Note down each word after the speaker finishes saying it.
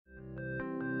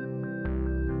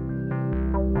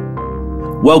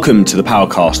Welcome to the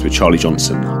Powercast with Charlie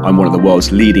Johnson. I'm one of the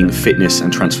world's leading fitness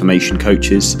and transformation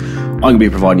coaches. I'm going to be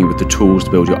providing you with the tools to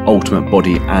build your ultimate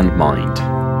body and mind.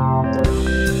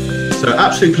 So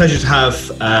absolute pleasure to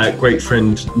have great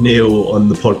friend Neale on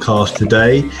the podcast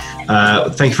today.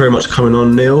 Thank you very much for coming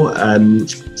on, Neale.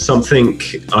 Something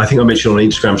I think I mentioned on an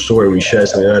Instagram story when we shared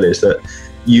something earlier is that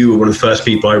you were one of the first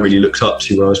people I really looked up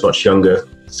to when I was much younger.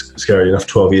 Scary enough,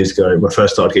 12 years ago, when I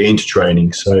first started getting into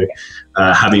training. So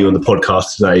having you on the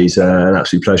podcast today is an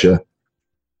absolute pleasure.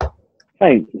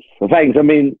 Thanks. Well, thanks. I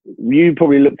mean, you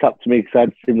probably looked up to me because I had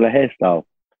a similar hairstyle.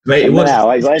 Mate, you've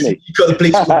got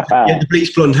the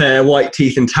bleach blonde hair, white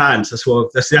teeth and tans. That's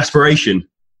the aspiration.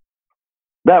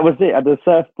 That was it. I had a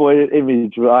surfboard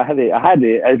image. I had it.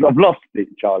 I've lost it,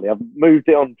 Charlie. I've moved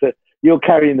it on to... You're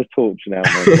carrying the torch now,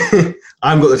 mate. I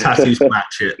haven't got the tattoos to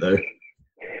match it, though.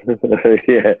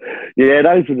 yeah,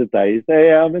 those were the days. Yeah,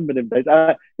 I remember them days.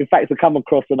 In fact, I come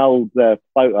across an old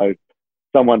photo.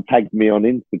 Someone tagged me on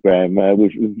Instagram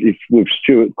with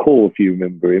Stuart Core, if you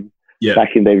remember him. Yeah.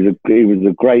 Back in there, he was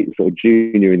a great sort of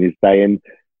junior in his day, and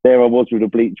there I was with a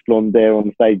bleach blonde there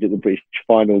on stage at the British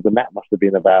finals, and that must have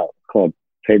been about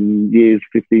 10 years,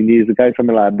 15 years ago,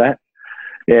 something like that.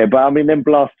 Yeah, but I mean, them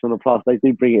blasts from the past, they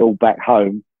do bring it all back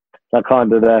home. So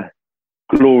kind of the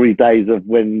glory days of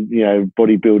when, you know,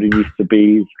 bodybuilding used to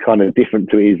be is kind of different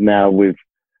to it is now with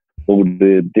all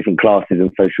the different classes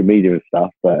and social media and stuff.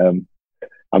 But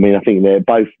I mean, I think they're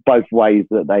both ways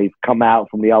that they've come out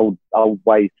from the old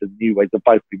ways to new ways have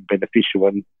both been beneficial,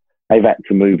 and they've had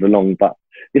to move along. But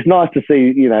it's nice to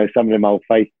see, you know, some of them old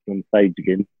faces on stage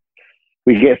again.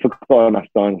 We get forgotten us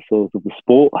dinosaurs of the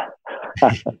sport. I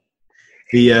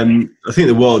think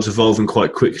the world's evolving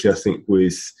quite quickly, I think,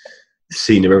 with the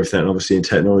scene of everything, and obviously in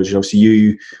technology. And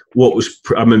obviously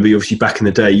I remember you, obviously back in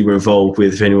the day, you were involved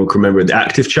with, if anyone can remember, the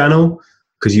Active channel,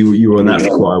 because you were on that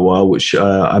for quite a while, which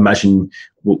I imagine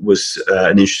was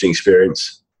an interesting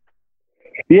experience.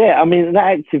 Yeah, I mean,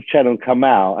 that Active channel come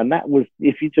out, and that was,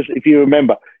 if you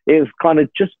remember, it was kind of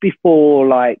just before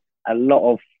like a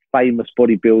lot of famous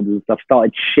bodybuilders and stuff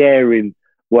started sharing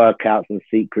workouts and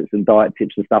secrets and diet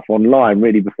tips and stuff online,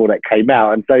 really, before that came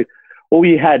out. And so all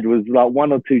you had was like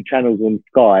one or two channels on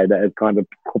Sky that had kind of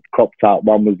cropped up.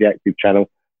 One was the Active channel,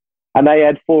 and they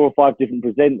had 4 or 5 different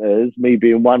presenters, me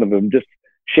being one of them, just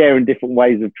sharing different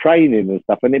ways of training and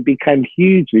stuff. And it became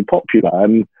hugely popular,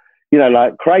 and, you know,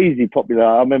 like crazy popular.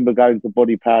 I remember going to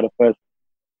Body Power the first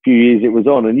few years it was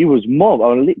on, and you was mobbed,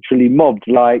 or literally mobbed,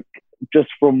 like just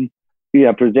from, you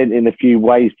know, presenting a few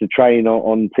ways to train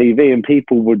on TV, and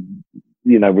people would,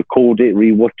 you know, record it,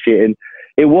 rewatch it, and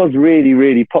it was really,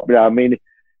 really popular. I mean, it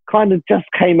kind of just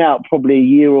came out probably a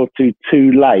year or two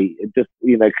too late, just,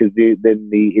 you know, because then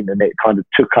the internet kind of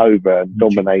took over and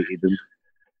dominated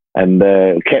and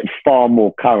kept far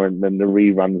more current than the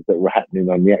reruns that were happening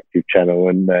on the Active channel.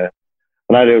 And I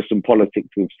know there was some politics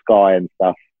with Sky and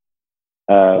stuff,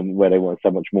 where they want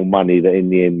so much more money that in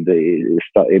the end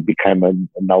it became a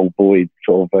null void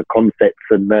sort of a concept,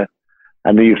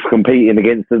 and he was competing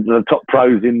against the top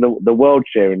pros in the world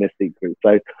sharing their secrets.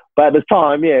 So, but at the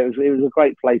time, yeah, it was a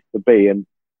great place to be, and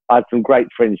I had some great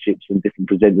friendships and different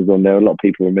presenters on there. A lot of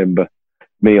people remember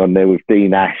me on there with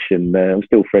Dean Ash, and I'm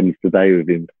still friends today with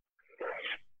him.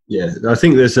 Yeah, I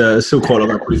think there's still quite a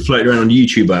lot of people floating around on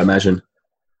YouTube, I imagine.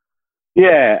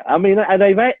 Yeah, I mean, and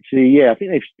they've actually, I think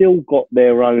they've still got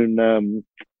their own,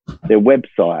 their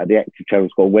website. The Active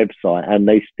channel's got a website, and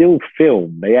they still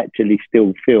film. They actually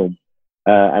still film,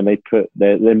 and they put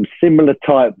them similar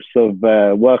types of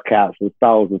workouts and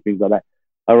styles and things like that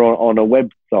are on a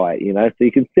website, you know, so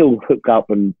you can still hook up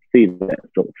and see that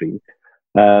sort of thing.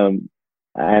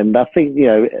 And I think, you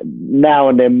know, now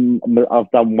and then I've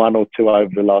done 1 or 2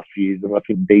 over the last few years, and I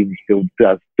think Dean still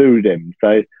does do them.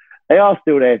 So they are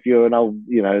still there if you're an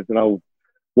old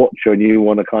watcher and you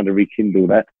want to kind of rekindle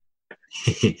that.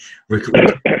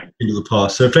 Rekindle the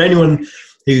past. So for anyone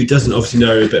who doesn't obviously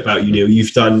know a bit about you, Neale,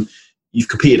 you've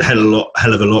competed a hell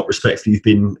of a lot, respectfully. You've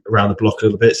been around the block a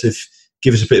little bit. So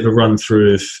give us a bit of a run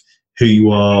through of who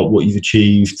you are, what you've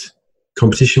achieved,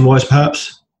 competition-wise,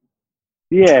 perhaps.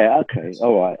 Yeah, okay,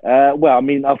 all right. Well, I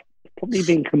mean, I've probably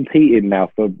been competing now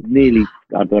for nearly,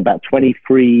 I don't know, about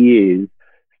 23 years.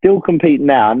 Still competing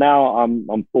now. Now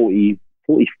I'm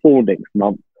 44 next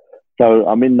month. So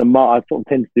I'm in I sort of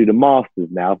tend to do the Masters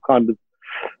now. I've got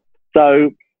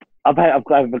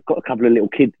a couple of little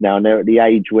kids now, and they're at the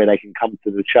age where they can come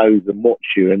to the shows and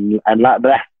watch you, and like,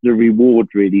 that's the reward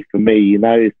really for me, you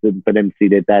know, is for them to see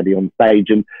their daddy on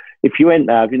stage. And if you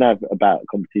enter, if you know about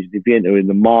competitions, if you enter in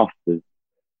the Masters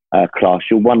class,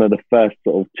 you're one of the first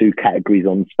sort of 2 categories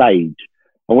on stage.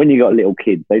 And when you got little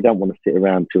kids, they don't want to sit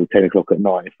around till 10 o'clock at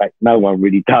night. In fact, no one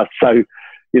really does. So,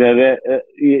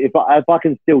 if I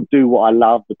can still do what I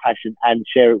love, the passion, and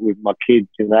share it with my kids,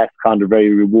 that's kind of very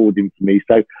rewarding for me.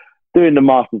 So doing the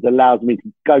Masters allows me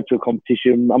to go to a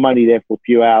competition. I'm only there for a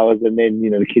few hours, and then,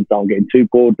 the kids aren't getting too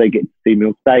bored. They get to see me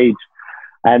on stage,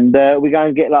 and we go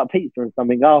and get like pizza and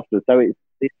something after. So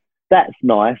that's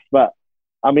nice. But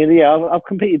I mean, yeah, I've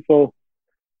competed for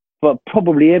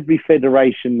probably every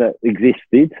federation that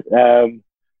existed.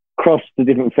 Crossed the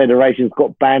different federations,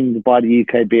 got banned by the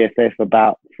UKBFF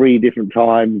about 3 different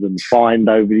times and fined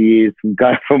over the years from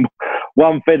going from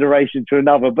one federation to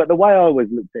another. But the way I always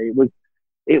looked at it was,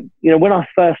 when I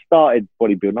first started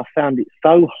bodybuilding, I found it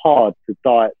so hard to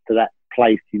diet to that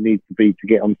place you need to be to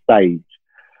get on stage.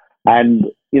 And,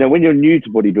 when you're new to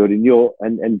bodybuilding,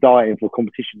 and dieting for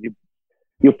competition,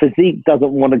 your physique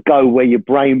doesn't want to go where your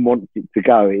brain wants it to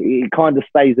go. It kind of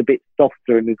stays a bit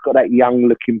softer, and it's got that young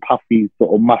looking puffy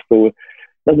sort of muscle. It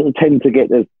doesn't tend to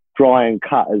get as dry and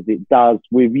cut as it does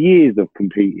with years of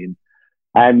competing.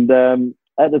 And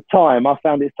at the time, I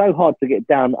found it so hard to get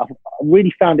down. I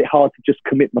really found it hard to just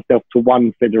commit myself to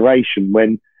one federation,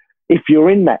 when if you're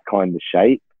in that kind of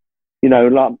shape,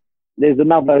 like there's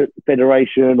another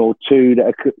federation or two that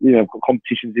are, got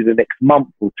competitions in the next month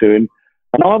or two.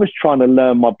 And I was trying to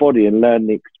learn my body and learn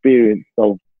the experience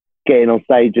of getting on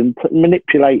stage and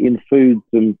manipulating foods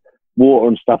and water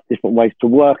and stuff different ways to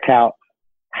work out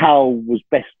how was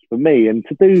best for me. And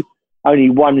to do only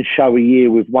one show a year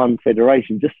with one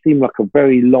federation just seemed like a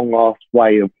very long-ass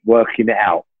way of working it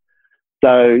out.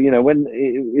 So,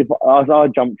 as I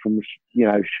jumped from,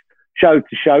 show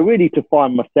to show, really to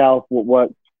find myself, what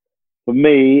worked for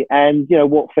me, and,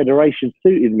 what federation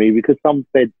suited me, because some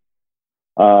feds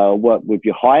work with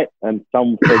your height and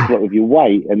some feds work with your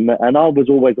weight. And I was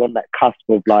always on that cusp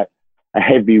of like a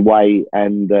heavyweight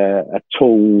and a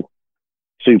tall,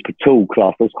 super tall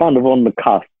class. I was kind of on the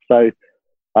cusp. So,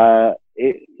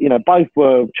 both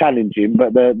were challenging,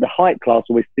 but the height class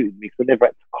always suited me, so I never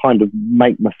had to kind of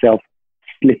make myself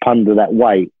slip under that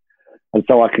weight. And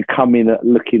so I could come in at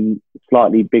looking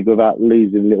slightly big without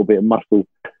losing a little bit of muscle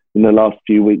in the last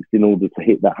few weeks in order to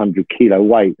hit that 100 kilo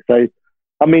weight. So,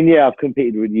 I mean, yeah, I've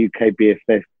competed with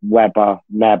UKBFF, WABA,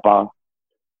 NABA,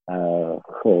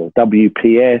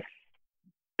 WPS,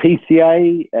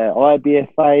 PCA,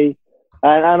 IBFA,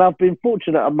 and I've been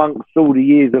fortunate amongst all the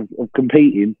years of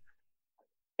competing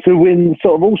to win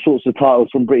sort of all sorts of titles,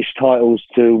 from British titles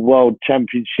to world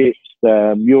championships,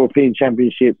 European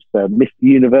championships, Mr.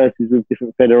 Universes of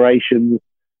different federations,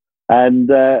 and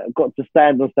got to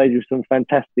stand on stage with some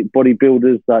fantastic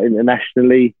bodybuilders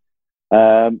internationally.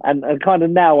 And kind of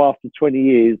now, after 20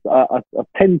 years, I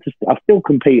still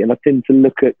compete, and I tend to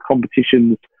look at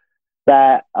competitions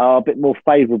that are a bit more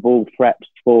favourable, perhaps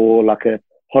for like a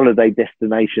holiday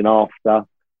destination after,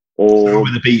 or somewhere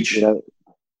with the beach.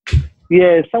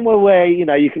 Yeah, somewhere where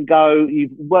you can go.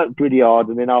 You've worked really hard,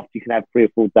 and then after you can have 3 or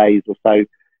 4 days or so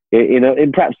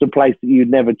in perhaps a place that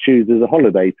you'd never choose as a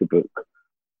holiday to book,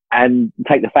 and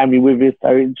take the family with you.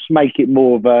 So just make it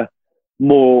more of a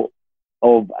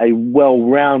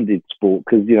well-rounded sport,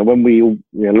 because when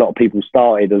a lot of people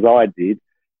started as I did,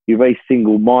 you're very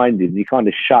single-minded. You kind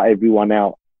of shut everyone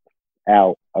out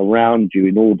around you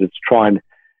in order to try and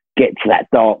get to that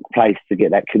dark place to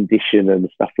get that condition and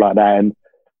stuff like that.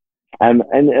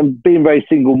 And being very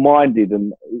single-minded,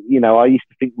 and I used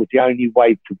to think was the only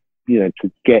way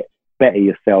to get better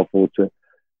yourself, or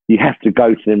you have to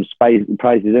go to them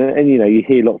places. And you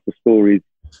hear lots of stories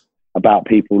about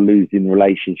people losing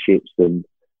relationships and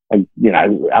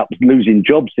losing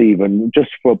jobs, even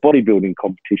just for a bodybuilding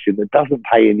competition that doesn't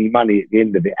pay any money at the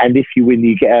end of it. And if you win,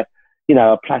 you get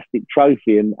a plastic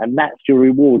trophy, and that's your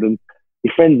reward. And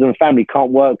your friends and family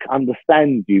can't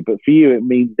understand you, but for you it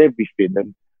means everything,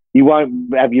 and you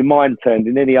won't have your mind turned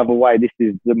in any other way. This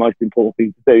is the most important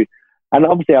thing to do. And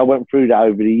obviously I went through that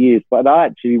over the years, but I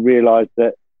actually realized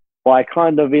that by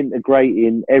kind of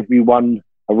integrating everyone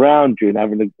around you and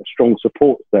having a strong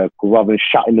support circle, rather than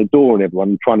shutting the door on everyone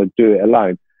and trying to do it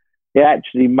alone, it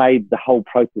actually made the whole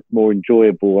process more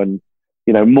enjoyable and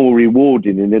more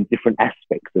rewarding in the different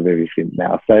aspects of everything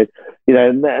now. So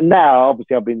now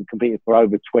obviously I've been competing for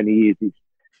over 20 years.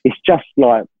 It's just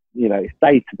like it's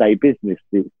day-to-day business.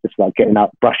 It's just like getting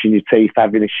up, brushing your teeth,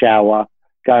 having a shower,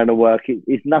 going to work.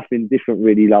 It's nothing different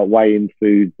really, like weighing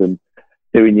foods and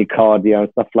doing your cardio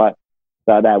and stuff like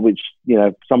that, which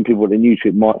some people that are new to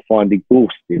it might find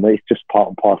exhausting. It's just part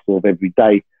and parcel of every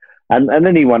day. And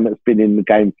anyone that's been in the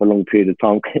game for a long period of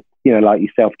time, like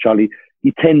yourself, Charlie,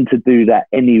 you tend to do that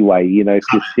anyway, if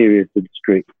you're serious and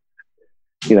strict.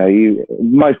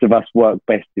 most of us work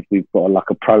best if we've got like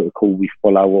a protocol we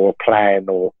follow or a plan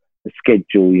or a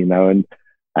schedule,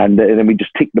 and then we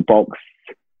just tick the box,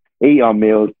 eat our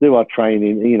meals, do our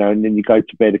training, and then you go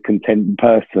to bed a content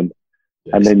person.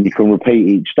 Yes. And then you can repeat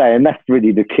each day. And that's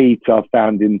really the key to I've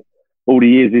found in all the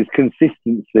years is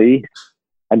consistency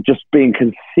and just being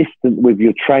consistent with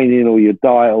your training or your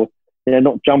diet,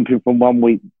 not jumping from 1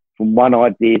 week, from one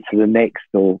idea to the next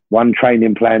or one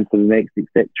training plan to the next,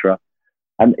 etc.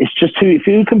 And it's just if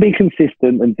you can be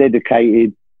consistent and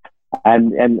dedicated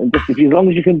and just as long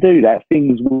as you can do that,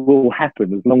 things will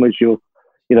happen as long as you're,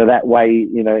 that way,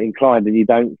 inclined and you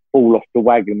don't fall off the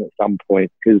wagon at some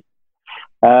point. Because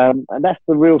and that's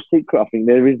the real secret. I think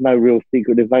there is no real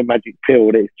secret. There's no magic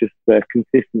pill. It's just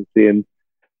consistency and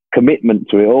commitment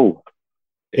to it all.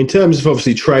 In terms of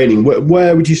obviously training,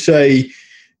 where would you say,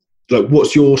 like,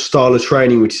 what's your style of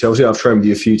training? Would you say, obviously I've trained with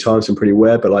you a few times, I'm pretty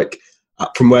aware, but like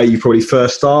from where you probably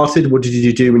first started, what did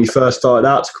you do when you first started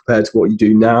out compared to what you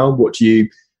do now? What do you,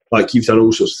 like, you've done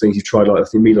all sorts of things. You've tried, like, I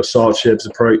think Neale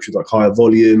approach with like higher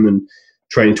volume and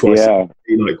training twice. Yeah.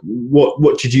 Like,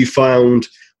 what did you find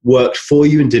worked for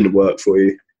you and didn't work for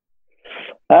you?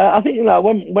 I think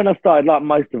when I started, like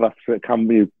most of us that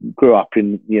grew up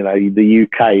in the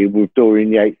UK with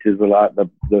Dorian Yates as like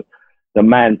the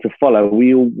man to follow.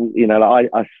 We all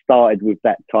I started with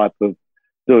that type of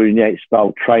Dorian Yates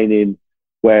style training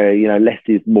where less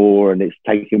is more and it's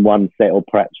taking one set or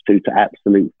perhaps two to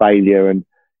absolute failure and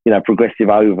progressive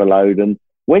overload. And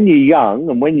when you're young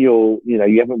and when you're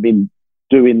you haven't been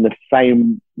doing the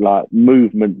same like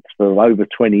movements for over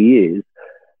 20 years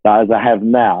as I have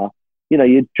now,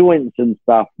 your joints and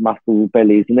stuff, muscles,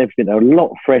 bellies and everything are a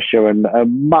lot fresher and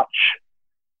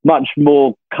much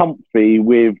more comfy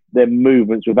with their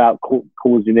movements without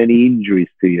causing any injuries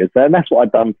to you. So, and that's what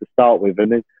I've done to start with.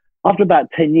 And then after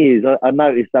about 10 years, I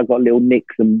noticed I got little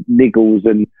nicks and niggles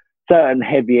and certain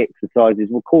heavy exercises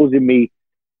were causing me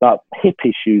like hip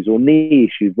issues or knee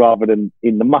issues rather than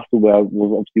in the muscle where I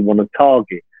will obviously want to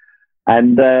target.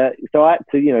 And so I had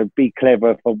to, be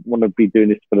clever if I want to be doing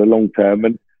this for the long term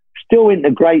and still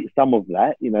integrate some of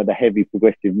that, the heavy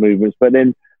progressive movements, but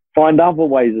then find other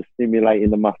ways of stimulating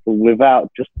the muscle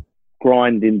without just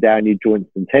grinding down your joints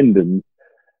and tendons,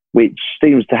 which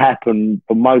seems to happen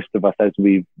for most of us as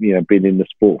we've, been in the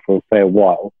sport for a fair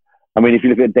while. I mean, if you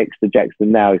look at Dexter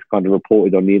Jackson now, he's kind of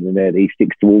reported on the internet that he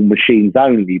sticks to all machines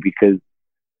only because,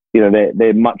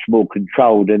 they're much more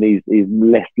controlled and he's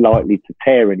less likely to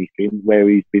tear anything where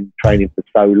he's been training for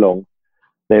so long.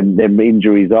 Them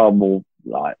injuries are more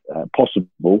like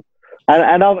possible.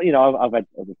 And I've had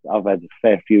a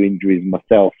fair few injuries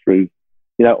myself through,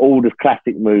 all the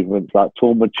classic movements like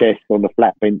tore my chest on the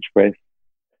flat bench press,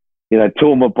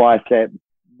 tore my bicep,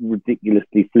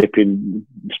 ridiculously flipping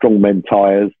strongman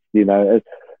tires,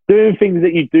 doing things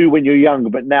that you do when you're younger,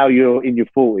 but now you're in your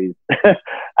 40s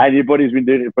and your body's been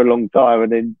doing it for a long time,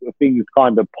 and then things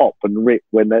kind of pop and rip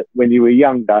when you were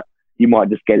younger. You might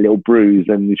just get a little bruise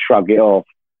and you shrug it off.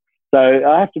 So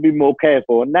I have to be more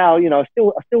careful. And now, I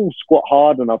still squat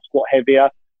hard and I squat heavier.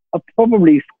 I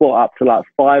probably squat up to like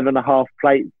 5.5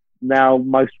 plates now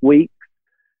most weeks,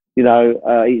 each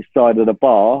side of the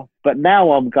bar. But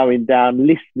now I'm going down,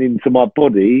 listening to my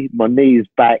body, my knees,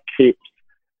 back, hips,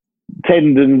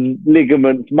 tendons,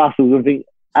 ligaments, muscles, and think,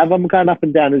 as I'm going up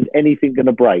and down, is anything going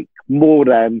to break? More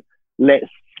than let's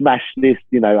smash this,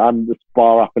 under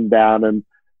bar up and down and,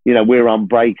 we're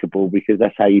unbreakable because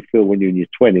that's how you feel when you're in your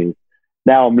 20s.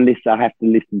 Now I have to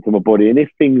listen to my body. And if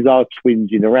things are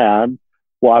twinging around,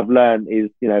 what I've learned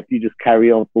is, if you just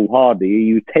carry on foolhardy,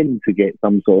 you tend to get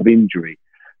some sort of injury.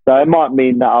 So it might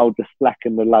mean that I'll just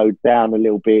slacken the load down a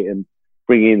little bit and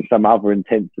bring in some other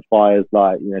intensifiers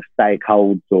like, static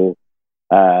holds or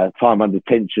time under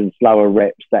tension, slower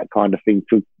reps, that kind of thing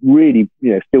to really,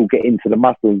 still get into the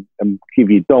muscle and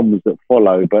give you DOMs that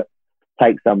follow, but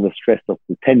take some of the stress off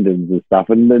the tendons and stuff.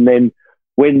 And then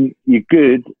when you're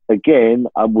good, again,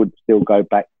 I would still go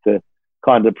back to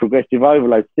kind of progressive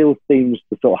overload. Still seems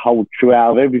to sort of hold true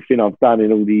out of everything I've done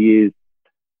in all the years.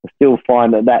 I still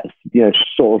find that's,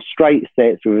 sort of straight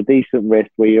sets with a decent rest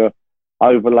where you're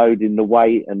overloading the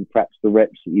weight and perhaps the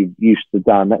reps that you've used to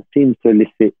done. That seems to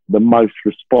elicit the most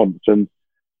response. And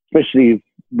especially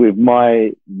with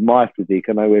my physique,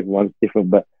 I know everyone's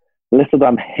different, but unless I've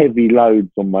done heavy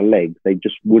loads on my legs, they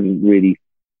wouldn't really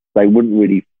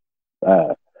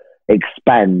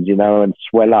expand, and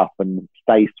swell up and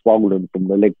stay swollen from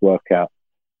the leg workout.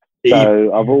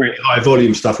 So I've always high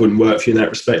volume stuff wouldn't work for you in that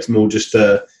respect. More just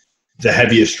the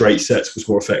heavier straight sets was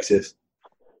more effective.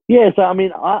 Yeah, so I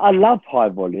mean, I love high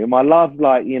volume. I love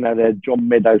the John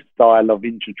Meadows style of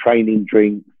intra-training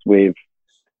drinks with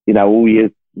all your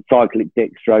cyclic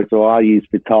dextrose, or I use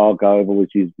Vitago, I've always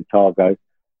used Vitago,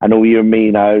 and all your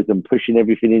aminos and pushing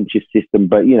everything into your system.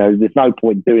 But, there's no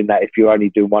point doing that if you're only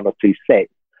doing 1 or 2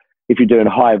 sets. If you're doing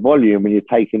high volume and you're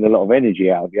taking a lot of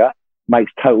energy out of you, it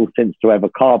makes total sense to have a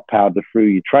carb powder through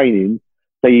your training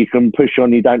so you can push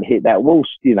on, you don't hit that wall,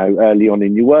 early on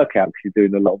in your workout because you're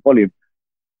doing a lot of volume.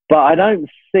 But I don't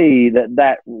see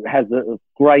that has a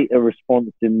greater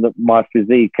response in my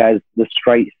physique as the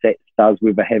straight sets does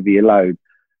with a heavier load.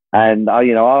 And,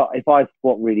 if I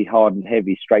squat really hard and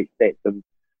heavy straight sets and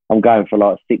I'm going for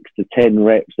like 6 to 10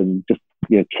 reps and just,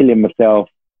 killing myself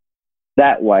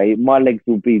that way, my legs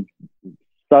will be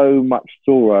so much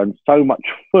sorer and so much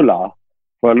fuller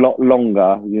for a lot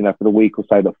longer, for the week or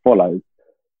so that follows.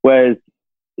 Whereas,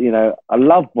 I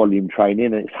love volume training,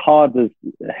 and it's hard as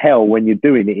hell when you're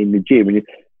doing it in the gym and you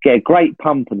get a great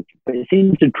pump, but it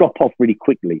seems to drop off really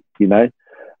quickly, and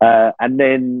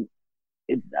then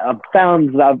I've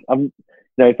found that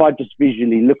if I just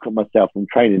visually look at myself and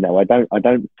training now, I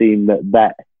don't seem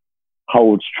that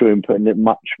holds true in putting it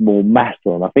much more mass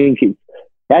on. I think it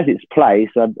has its place,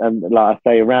 and like I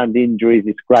say, around injuries,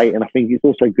 it's great, and I think it's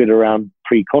also good around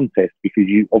pre-contest because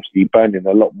you obviously burning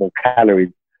a lot more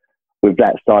calories with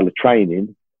that style of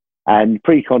training. And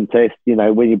pre-contest,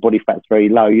 when your body fat's very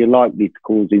low, you're likely to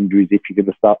cause injuries if you're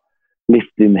going to start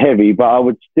lifting heavy. But I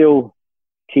would still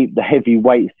keep the heavy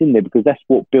weights in there because that's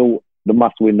what built the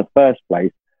muscle in the first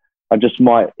place. I just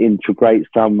might integrate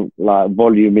some like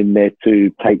volume in there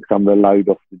to take some of the load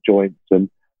off the joints and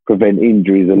prevent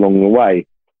injuries along the way.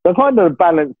 So I kind of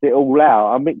balance it all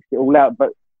out. I mix it all out. But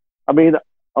I mean,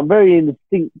 I'm very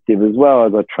instinctive as well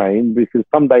as I train, because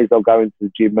some days I'll go into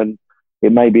the gym and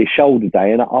it may be a shoulder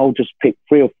day and I'll just pick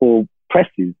 3 or 4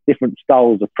 presses, different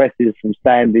styles of presses, from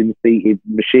standing, seated,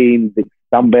 machines,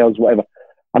 dumbbells, whatever.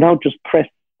 And I'll just press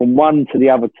from one to the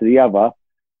other,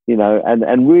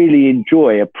 and really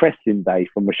enjoy a pressing day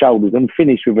from my shoulders and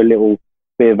finish with a little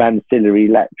bit of ancillary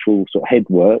lateral sort of head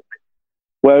work.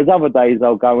 Whereas other days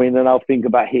I'll go in and I'll think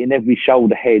about hitting every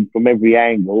shoulder head from every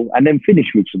angle and then finish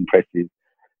with some presses.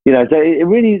 So it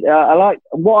really, I like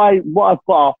what I've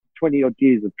got after 20 odd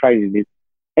years of training is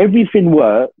everything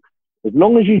works as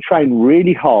long as you train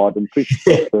really hard and push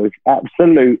the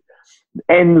absolute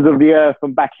ends of the earth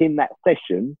and back in that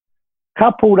session.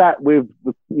 Couple that with,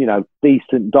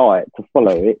 decent diet to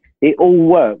follow it, it all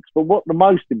works. But what the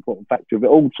most important factor of it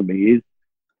all to me is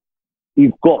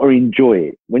you've got to enjoy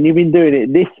it. When you've been doing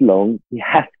it this long, you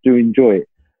have to enjoy it.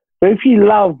 So if you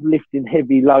love lifting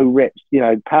heavy, low reps,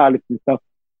 powerlifting stuff,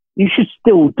 you should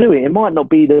still do it. It might not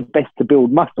be the best to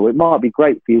build muscle. It might be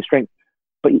great for your strength.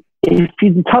 But if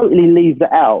you totally leave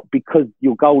that out because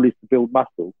your goal is to build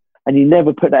muscle and you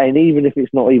never put that in, even if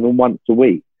it's not even once a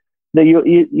week, now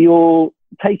you're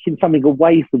taking something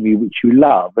away from you which you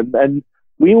love. And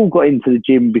we all got into the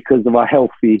gym because of our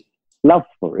healthy love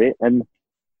for it. And,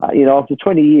 after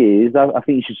 20 years, I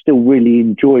think you should still really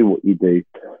enjoy what you do.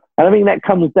 And I think that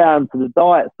comes down to the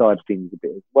diet side of things a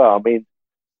bit as well. I mean,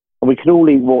 we could all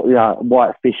eat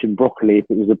white fish and broccoli if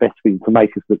it was the best thing to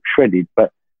make us look shredded.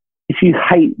 But if you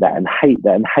hate that and hate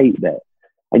that and hate that,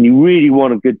 and you really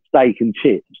want a good steak and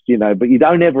chips, but you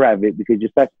don't ever have it because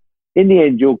you're stuck, in the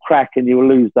end, you'll crack and you'll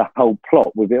lose the whole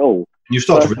plot with it all. You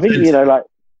start to I think,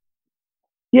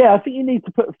 I think you need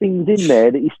to put things in there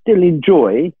that you still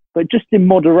enjoy, but just in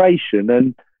moderation,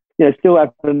 and, still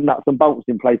have the nuts and bolts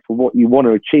in place for what you want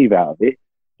to achieve out of it,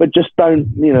 but just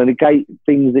don't, negate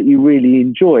things that you really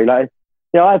enjoy. Like,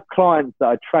 I have clients that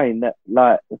I train that,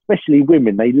 like, especially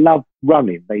women, they love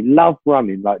running. They love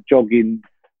running, like jogging,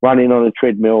 running on a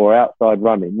treadmill or outside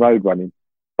running, road running.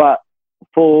 But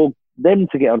for them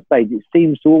to get on stage, it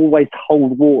seems to always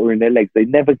hold water in their legs. They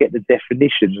never get the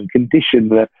definition and condition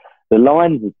the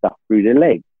lines and stuff through their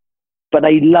legs. But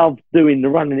they love doing the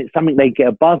running. It's something they get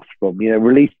a buzz from,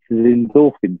 releases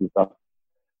endorphins and stuff.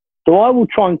 So I will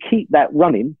try and keep that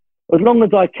running as long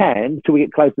as I can until we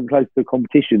get closer and closer to a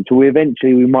competition, till we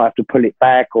might have to pull it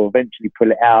back or eventually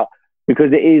pull it out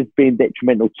because it is being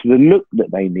detrimental to the look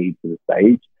that they need for the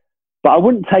stage. But I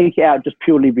wouldn't take it out just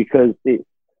purely because it's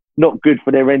not good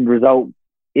for their end result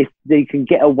if they can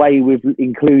get away with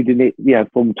including it,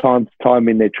 from time to time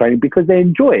in their training because they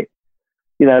enjoy it.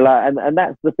 And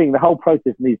that's the thing. The whole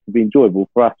process needs to be enjoyable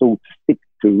for us all to stick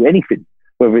to anything,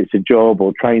 whether it's a job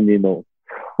or training or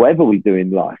whatever we do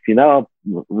in life, our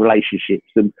relationships,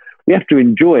 and we have to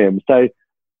enjoy them. So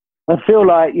I feel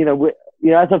like,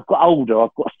 as I've got older,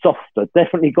 I've got softer,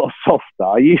 definitely got softer.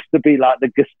 I used to be like the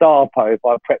Gestapo if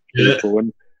I prepped people,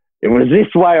 and it was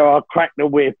this way or I'll crack the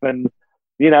whip. And,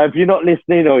 if you're not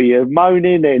listening or you're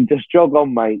moaning, then just jog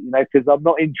on, mate, because I'm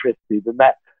not interested. And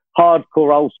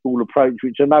hardcore old school approach,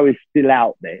 which I know is still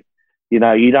out there. You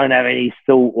know, you don't have any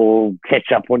salt or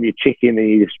ketchup on your chicken, and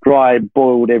you just dry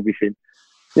boiled everything.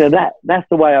 You know, that's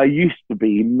the way I used to be,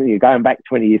 you know, going back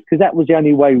 20 years, because that was the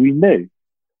only way we knew.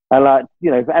 And like,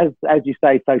 you know, as you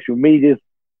say, social media's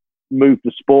moved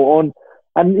the sport on,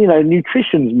 and, you know,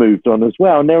 nutrition's moved on as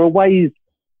well. And there are ways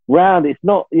round. It's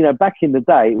not, you know, back in the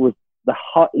day, it was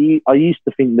I used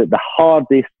to think that the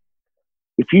hardest,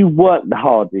 if you worked the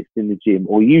hardest in the gym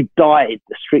or you dieted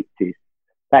the strictest,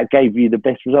 that gave you the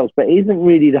best results. But it isn't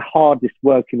really the hardest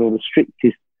working or the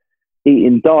strictest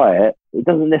eating diet. It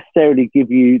doesn't necessarily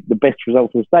give you the best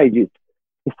results on stage.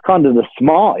 It's kind of the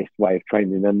smartest way of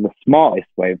training and the smartest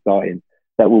way of dieting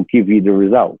that will give you the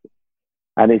results.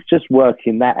 And it's just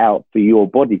working that out for your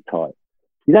body type.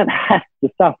 You don't have to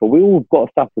suffer. We all got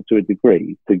to suffer to a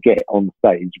degree to get on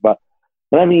stage, but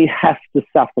I don't mean you have to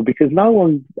suffer, because no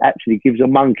one actually gives a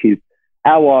monkey's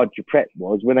how hard your prep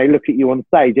was. When they look at you on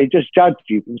stage, they just judge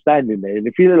you from standing there. And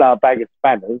if you look like a bag of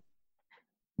spanners,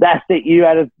 that's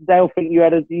it. They'll think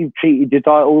you've cheated your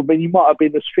diet, but you might have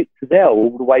been as strict as hell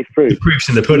all the way through. The proof's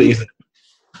in the pudding, isn't it?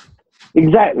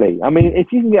 Exactly. I mean, if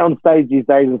you can get on stage these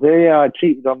days and say, yeah, I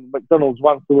cheated on McDonald's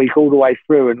once a week all the way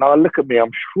through, and now look at me,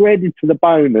 I'm shredded to the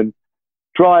bone and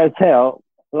dry as hell.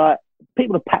 Like,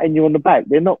 people are patting you on the back.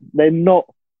 They're not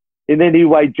in any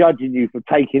way judging you for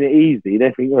taking it easy. They're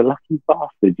thinking, you're a lucky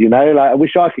bastard, you know? Like, I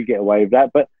wish I could get away with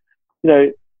that. But, you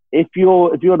know, if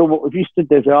you stood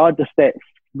there and said, I just ate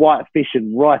white fish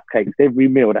and rice cakes every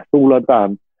meal, that's all I've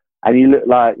done, and you look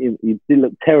like you did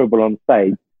look terrible on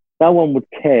stage, no one would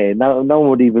care. No one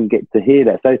would even get to hear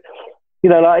that. So, you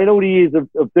know, like, in all the years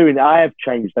of doing it, I have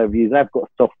changed over years. I've got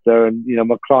softer, and, you know,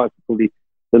 my clients probably,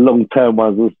 the long-term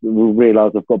ones will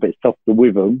realise I've got a bit softer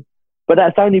with them. But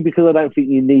that's only because I don't think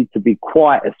you need to be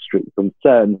quite as strict on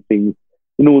certain things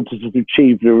in order to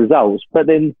achieve the results. But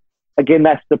then, again,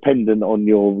 that's dependent on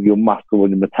your muscle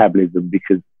and your metabolism,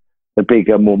 because the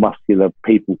bigger, more muscular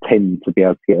people tend to be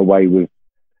able to get away with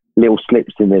little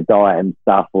slips in their diet and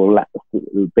stuff, or a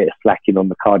bit of slacking on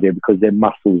the cardio, because their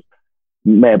muscles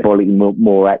metabolically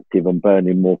more active and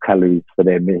burning more calories for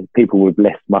them. People with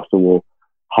less muscle or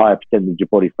higher percentage of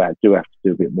body fat do have to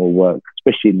do a bit more work,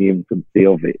 especially in the infancy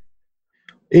of it.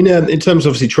 In terms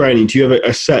of obviously training, do you have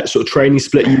a set sort of training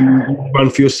split you run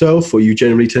for yourself, or you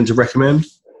generally tend to recommend?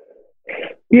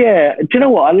 Yeah, do you know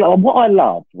what I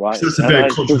love, right? So that's a very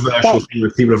controversial thing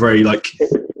where people are very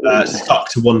stuck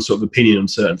to one sort of opinion on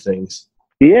certain things.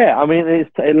 Yeah, I mean,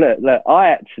 look, I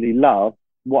actually love,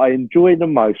 what I enjoy the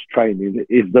most training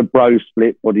is the bro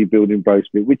split, bodybuilding bro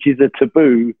split, which is a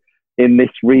taboo in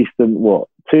this recent,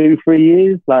 2-3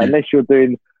 years? Like, unless you're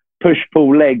doing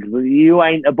push-pull legs, you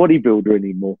ain't a bodybuilder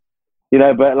anymore. You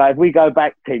know, but like, if we go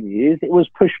back 10 years, it was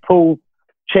push-pull,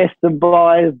 chest and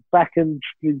buys, back and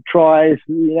tries.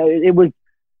 You know,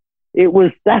 it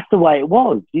was, that's the way it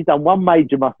was. You done one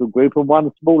major muscle group and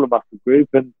one smaller muscle group,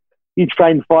 and you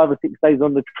trained 5 or 6 days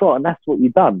on the trot, and that's what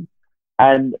you've done.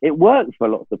 And it worked for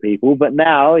lots of people, but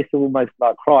now it's almost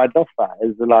like cried off at,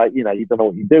 as like, you know, you don't know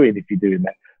what you're doing if you're doing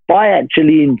that. But I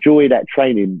actually enjoy that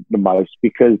training the most,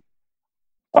 because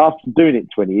after doing it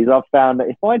 20 years, I've found that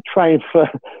if I train for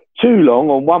too long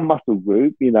on one muscle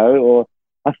group, you know, or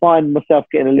I find myself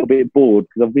getting a little bit bored,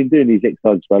 because I've been doing these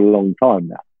exercises for a long time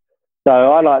now. So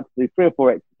I like to do 3 or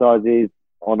 4 exercises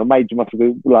on a major muscle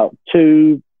group, like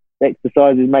 2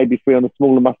 exercises, maybe 3 on a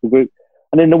smaller muscle group,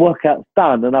 and then the workout's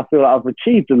done, and I feel like I've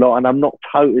achieved a lot, and I'm not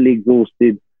totally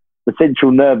exhausted. The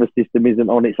central nervous system isn't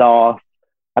on its arse,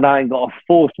 and I ain't got to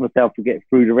force myself to get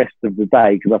through the rest of the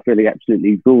day because I feel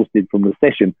absolutely exhausted from the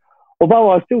session. Although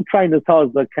I still train as hard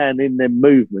as I can in the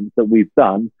movements that we've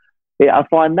done, I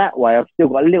find that way I've still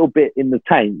got a little bit in the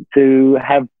tank to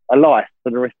have a life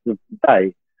for the rest of the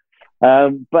day.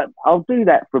 But I'll do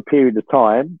that for a period of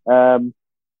time, and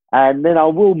then I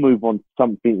will move on to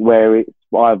something where it's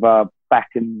either back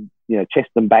and, you know, chest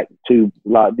and back, to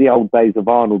like the old days of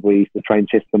Arnold, where he used to train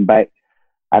chest and back,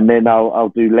 and then I'll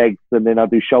do legs, and then I'll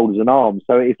do shoulders and arms.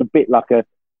 So it's a bit like a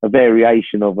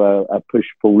variation of a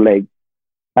push-pull leg.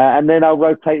 And then I'll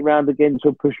rotate around again to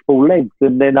a push-pull legs,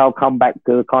 and then I'll come back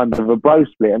to a kind of a bro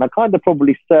split. And I kind of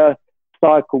probably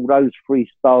cycle those 3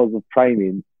 styles of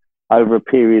training over a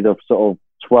period of sort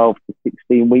of 12 to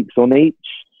 16 weeks on each,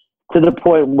 to the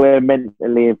point where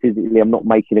mentally and physically I'm not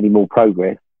making any more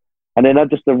progress. And then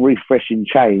just a refreshing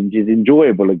change is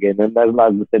enjoyable again. And as I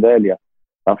said earlier,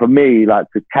 for me, like,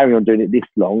 to carry on doing it this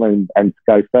long and to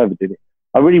go further doing it,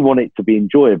 I really want it to be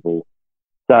enjoyable.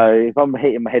 So if I'm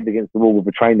hitting my head against the wall with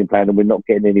a training plan and we're not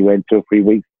getting anywhere in 2 or 3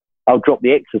 weeks, I'll drop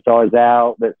the exercise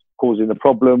out that's causing the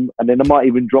problem. And then I might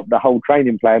even drop the whole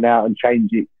training plan out and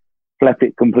change it flip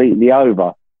it completely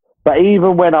over. But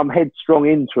even when I'm headstrong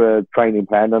into a training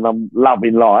plan and I'm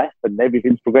loving life and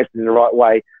everything's progressing in the right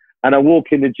way, and I walk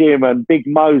in the gym and Big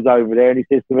Mo's over there and he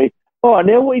says to me, "Oh,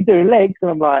 Neil, what are you doing, legs?" And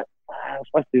I'm like, "I'm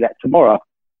supposed to do that tomorrow.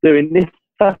 Doing this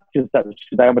such and such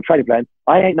today on my training plan.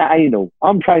 I ain't that anal.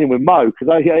 I'm training with Mo because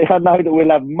I know that we'll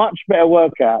have much better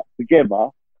workout together.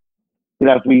 You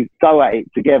know, if we go at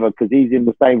it together because he's in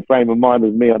the same frame of mind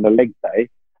as me on the leg day.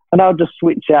 And I'll just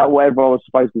switch out whatever I was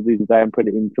supposed to do today and put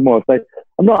it in tomorrow." So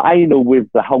I'm not anal with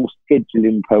the whole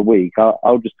scheduling per week.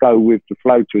 I'll just go with the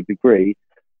flow to a degree,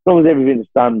 as long as everything's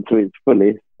done to its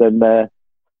fullest. And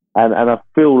I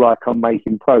feel like I'm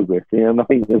making progress. You know? And I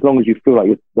think as long as you feel like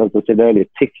you're, as I said earlier,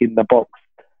 ticking the box,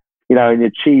 you know, and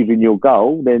achieving your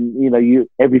goal, then, you know,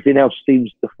 everything else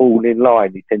seems to fall in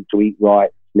line. You tend to eat right,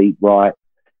 sleep right,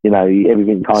 you know,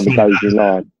 everything kind of goes in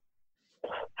line.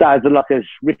 So it's like a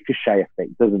ricochet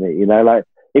effect, doesn't it? You know, like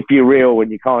if you're ill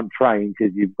and you can't train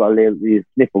because you've got your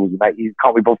sniffles, and you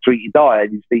can't be bothered to eat your diet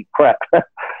and you just eat crap.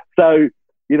 So,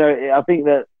 you know, I think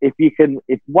that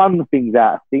if one thing's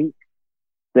out of sync,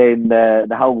 then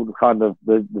the whole kind of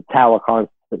the tower kind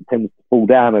of tends to fall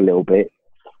down a little bit.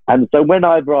 And so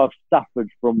whenever I've suffered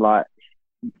from like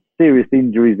serious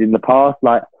injuries in the past,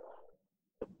 like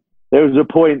there was a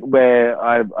point where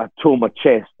I tore my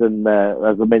chest, and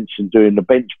as I mentioned, doing the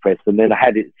bench press, and then I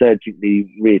had it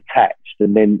surgically reattached.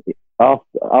 And then after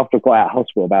I got out of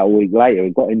hospital about a week later,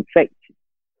 it got infected.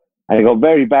 And it got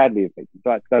very badly infected. So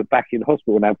I had to go back in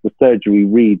hospital and have the surgery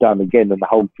redone again, and the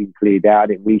whole thing cleared out,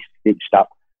 and it re-stitched up.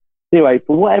 Anyway,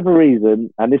 for whatever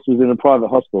reason, and this was in a private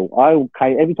hospital,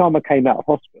 every time I came out of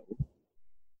hospital,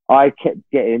 I kept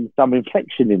getting some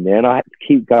infection in there, and I had to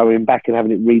keep going back and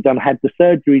having it redone. I had the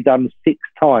surgery done 6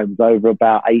 times over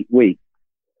about 8 weeks.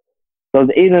 So I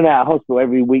was in and out of hospital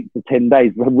every week for 10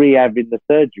 days, re-having the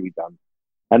surgery done.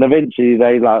 And eventually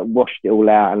they like washed it all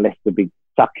out and left a big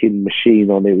sucking machine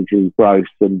on it, which was gross,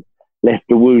 and left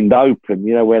the wound open,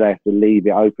 you know, where they have to leave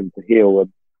it open to heal.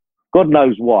 And God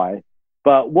knows why.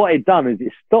 But what it done is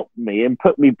it stopped me and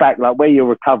put me back, like where your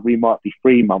recovery might be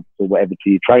 3 months or whatever to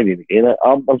your training again.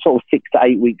 I'm sort of 6 to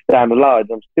 8 weeks down the line.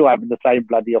 I'm still having the same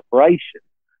bloody operation.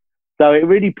 So it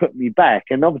really put me back.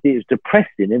 And obviously it's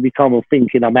depressing. Every time I'm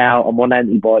thinking I'm out, I'm on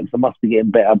antibiotics, I must be getting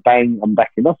better, bang, I'm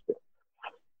back in hospital.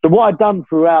 So what I've done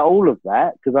throughout all of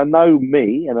that, because I know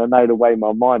me and I know the way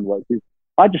my mind works, is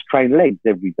I just train legs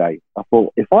every day. I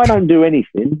thought, if I don't do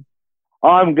anything,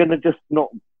 I'm going to just not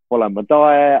follow my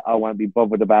diet. I won't be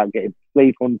bothered about getting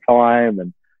sleep on time,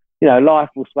 and, you know, life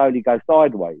will slowly go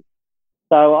sideways.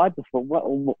 So I just thought,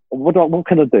 what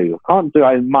can I do? I can't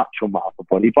do much on my upper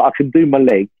body, but I can do my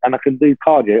legs, and I can do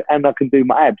cardio, and I can do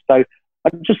my abs. So I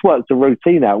just worked a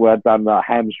routine out where I've done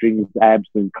hamstrings, abs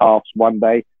and calves one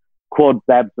day, quads,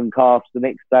 abs and calves the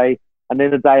next day, and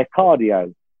then a day of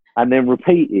cardio, and then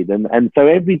repeated. And so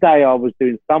every day I was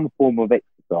doing some form of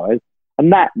exercise,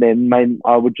 and that then meant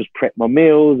I would just prep my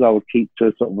meals, I would keep to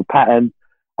a sort of a pattern,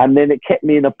 and then it kept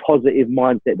me in a positive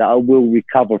mindset that I will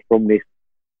recover from this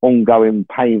ongoing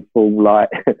painful, like,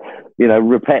 you know,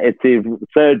 repetitive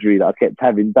surgery that I kept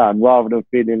having done, rather than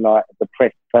feeling like a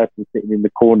depressed person sitting in the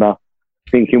corner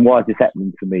thinking, why is this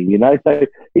happening to me, you know? So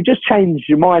it just changed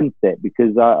your mindset,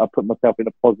 because I put myself in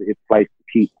a positive place to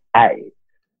keep at it.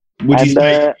 Would you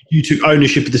say you took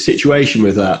ownership of the situation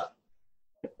with that?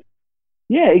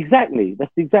 Yeah, exactly.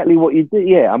 That's exactly what you do.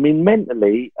 Yeah, I mean,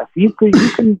 mentally, if you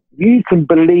can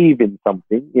believe in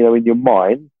something, you know, in your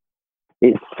mind,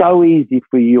 it's so easy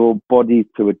for your body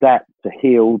to adapt, to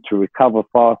heal, to recover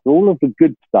fast. All of the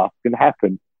good stuff can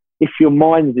happen if your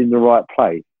mind's in the right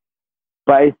place.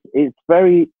 But it's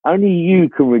very, only you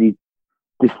can really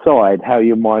decide how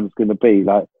your mind's going to be.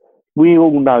 Like, we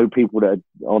all know people that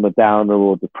are on a downer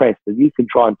or depressed, and you can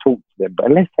try and talk to them, but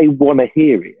unless they want to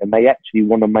hear it and they actually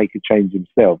want to make a change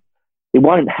themselves, it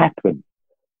won't happen.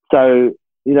 So,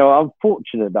 you know, I'm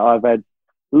fortunate that I've had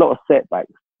a lot of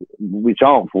setbacks, which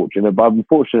aren't fortunate, but I'm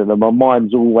fortunate that my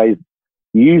mind's always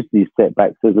used these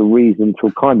setbacks as a reason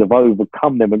to kind of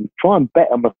overcome them and try and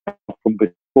better myself from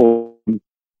before.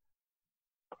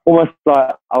 Almost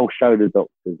like, I'll show the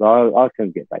doctors, I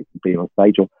can get back to being on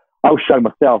stage, or I'll show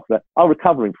myself that I'll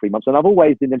recover in 3 months. And I've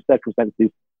always, in them circumstances,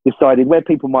 decided where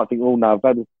people might think, oh no, I've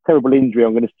had a terrible injury,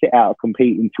 I'm going to sit out and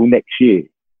compete until next year.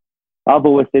 I've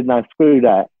always said, no, screw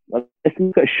that. Let's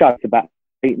look at a show about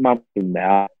 8 months in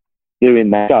now, doing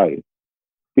that show.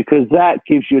 Because that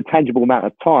gives you a tangible amount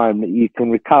of time that you can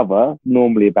recover,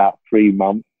 normally about 3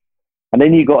 months. And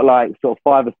then you've got like sort of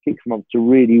 5 or 6 months to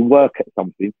really work at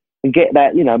something and get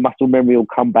that, you know, muscle memory will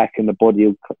come back and the body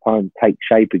will kind of take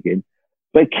shape again.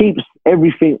 But it keeps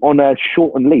everything on a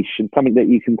shortened leash and something that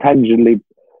you can tangibly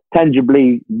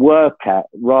tangibly work at,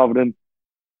 rather than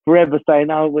forever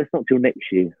saying, "Oh, well, it's not till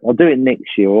next year. I'll do it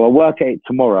next year, or I'll work at it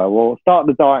tomorrow, or I'll start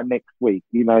the diet next week."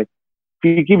 You know, if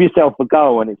you give yourself a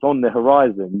goal and it's on the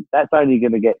horizon, that's only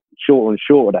going to get shorter and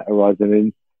shorter, that horizon. And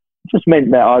it just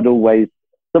meant that I've always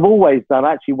done.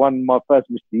 I actually won my first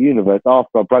Mr. Universe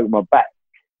after I broke my back,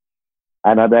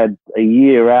 and I'd had a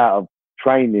year out of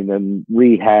training and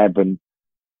rehab and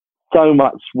so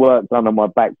much work done on my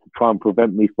back to try and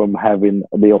prevent me from having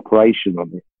the operation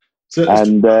on it. So,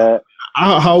 and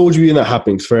how old were you when that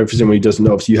happened? Because for everyone who doesn't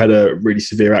know, obviously you had a really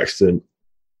severe accident.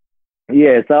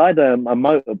 Yeah, so I had a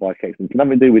motorbike accident,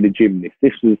 nothing to do with the gymnast.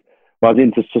 This was when I was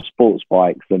into sports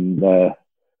bikes, and I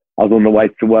was on the way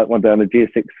to work one day on a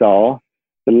GSXR.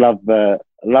 I love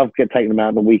taking them out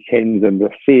on the weekends, and the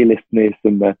fearlessness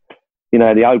and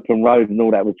the open road and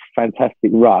all that was a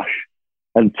fantastic rush,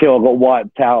 until I got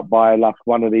wiped out by like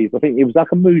one of these. I think it was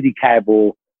like a Moody cab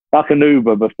or like an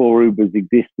Uber before Ubers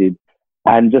existed,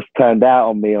 and just turned out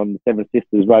on me on the Seven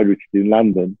Sisters Road, which is in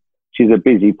London. She's a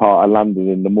busy part of London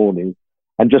in the morning,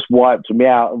 and just wiped me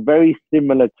out. Very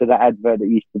similar to the advert that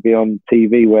used to be on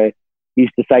TV where it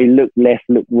used to say, "Look left,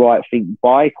 look right, think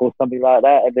bike," or something like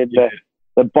that. And then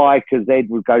the biker's head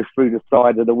would go through the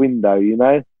side of the window, you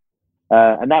know?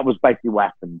 And that was basically what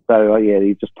happened. So,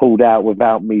 he just pulled out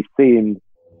without me seeing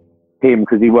him,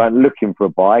 because he weren't looking for a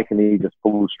bike, and he just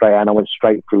pulled straight out, and I went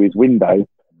straight through his window.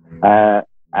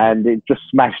 And it just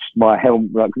smashed my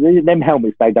helmet. Because them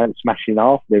helmets, they don't smash in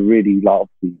half. They're really, like,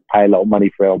 you pay a lot of money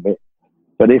for a helmet.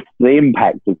 But the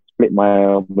impact had split my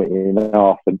helmet in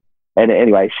half. And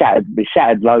anyway, it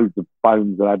shattered loads of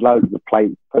bones, and I had loads of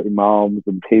plates put in my arms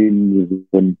and pins,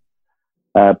 and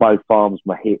both arms,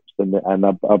 my hips, and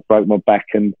I broke my back.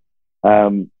 And I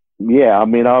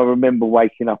remember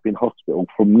waking up in hospital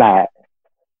from that,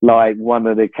 like one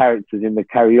of the characters in the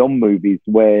Carry On movies,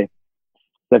 where,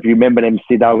 so if you remember them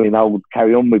Sid Owen old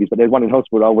Carry On movies, but there's one in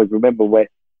hospital I always remember where,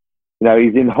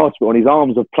 he's in hospital and his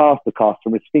arms are plaster cast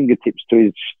from his fingertips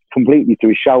completely to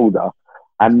his shoulder,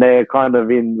 and they're kind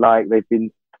of in like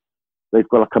they've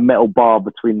got like a metal bar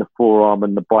between the forearm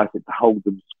and the bicep to hold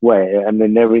them square, and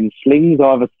then they're in slings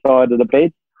either side of the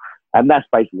bed. And that's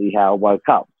basically how I woke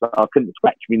up. So I couldn't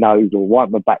scratch my nose or wipe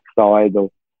my backside, or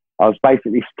I was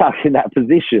basically stuck in that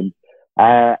position.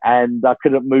 And I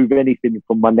couldn't move anything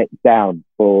from my neck down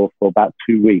for about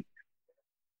 2 weeks.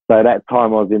 So that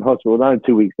time I was in hospital. I know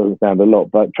 2 weeks doesn't sound a lot,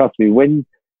 but trust me, when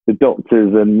the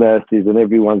doctors and nurses and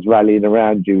everyone's rallying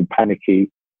around you,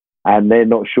 panicky, and they're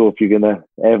not sure if you're going to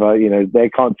ever, they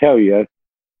can't tell you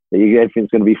that everything's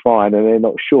going to be fine, and they're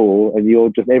not sure, and you're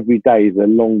just, every day is the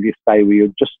longest day where you're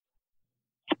just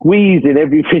squeezing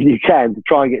everything you can to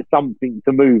try and get something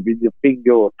to move in your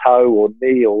finger or toe or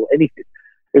knee or anything.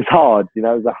 It's hard, it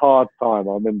was a hard time,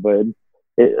 I remember.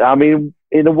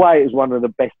 In a way, it's one of the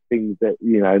best things that,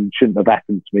 shouldn't have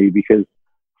happened to me, because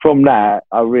from that,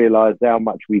 I realised how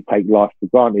much we take life for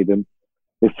granted. And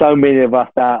there's so many of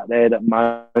us out there that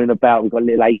moan about we've got a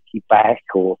little achy back,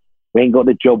 or we ain't got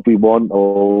the job we want,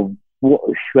 or we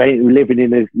ain't living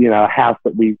in a house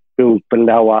that we feel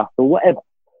below us, or whatever.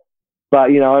 But,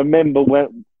 I remember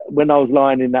when I was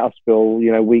lying in that hospital,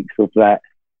 weeks of that,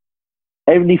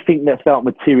 anything that felt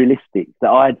materialistic that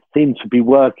I seemed to be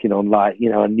working on, like,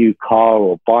 a new car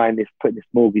or buying this, putting this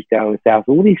mortgage down on this house,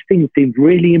 all these things seemed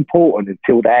really important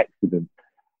until the accident.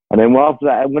 And then after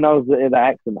that, when I was in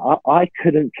that accident, I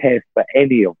couldn't care for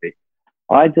any of it.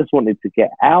 I just wanted to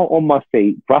get out on my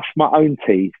feet, brush my own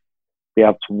teeth, be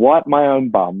able to wipe my own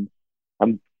bum,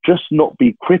 and just not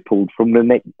be crippled from the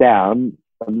neck down.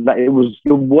 And it was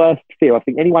the worst fear. I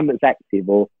think anyone that's active,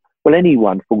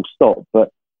 anyone, full stop, but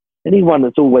anyone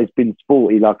that's always been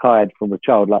sporty like I had from a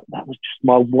child, like, that was just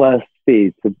my worst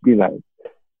fear, to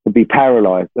be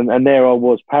paralysed. And there I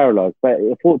was, paralysed. But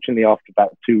fortunately, after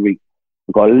about 2 weeks,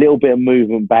 I got a little bit of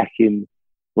movement back in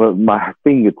my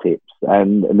fingertips.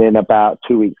 And then about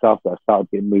 2 weeks after, I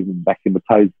started getting movement back in my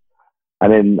toes.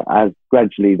 And then as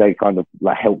gradually they kind of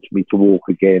like helped me to walk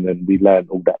again, and we learned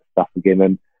all that stuff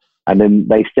again. And then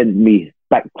they sent me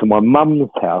back to my mum's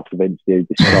house eventually,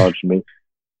 discharged me.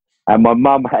 And my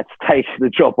mum had to take the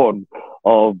job on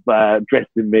of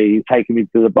dressing me, taking me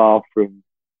to the bathroom,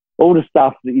 all the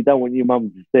stuff that you don't want your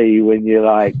mum to see when you're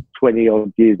like 20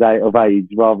 odd years of age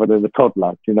rather than a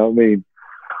toddler, you know what I mean?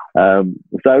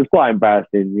 So it was quite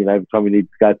embarrassing, every time we need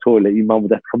to go to the toilet, your mum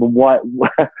would have to come and wipe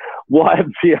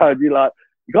you, and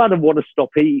you kind of want to stop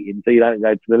eating so you don't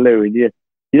go to the loo, and you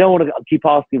don't want to keep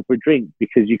asking for a drink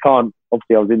because you can't.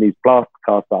 Obviously, I was in these plaster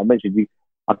casts that I mentioned.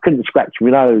 I couldn't scratch my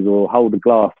nose or hold a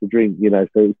glass to drink,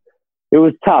 so it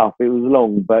was tough. It was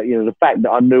long, but the fact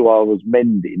that I knew I was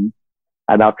mending,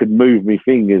 and I could move my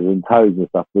fingers and toes and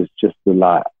stuff, was just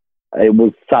like, it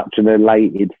was such an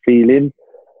elated feeling.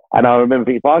 And I remember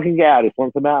thinking, if I can get out of this,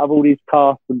 once I'm out of all these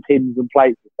casts and pins and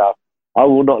plates and stuff, I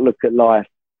will not look at life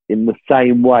in the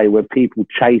same way where people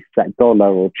chase that dollar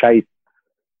or chase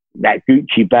that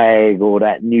Gucci bag or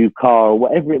that new car or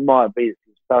whatever it might be.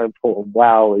 It's so important.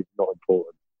 Wow, it's not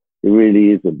important. It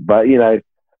really isn't. But, you know,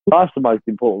 life's the most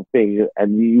important thing,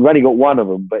 and you've only got one of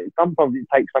them. But sometimes it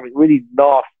takes something really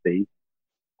nasty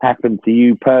happen to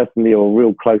you personally or a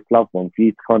real close loved one for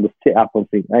you to kind of sit up and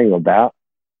think, hang about,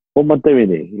 what am I doing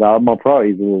here? Like, my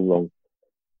priorities are all wrong.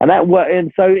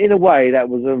 And so in a way, that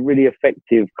was a really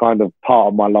effective kind of part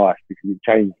of my life, because it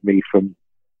changed me from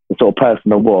the sort of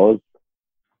person I was.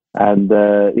 And,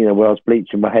 you know, where I was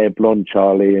bleaching my hair blonde,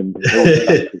 Charlie, and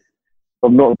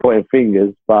I'm not pointing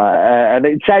fingers, but, and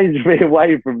it changed me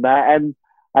away from that, and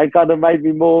kind of made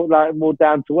me more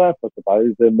down to earth, I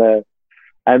suppose.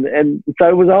 And so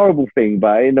it was a horrible thing,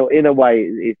 but in a way,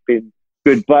 it's been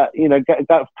good. But, you know,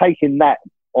 taking that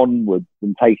onwards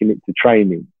and taking it to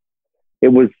training, I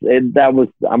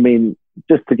mean,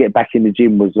 just to get back in the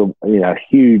gym was a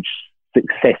huge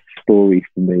success story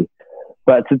for me.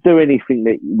 But to do anything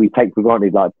that we take for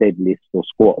granted, like deadlifts or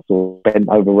squats or bent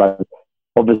over rows,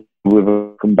 obviously with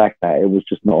a come back at it was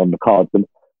just not on the cards. But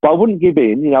I wouldn't give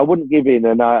in,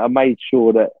 and I made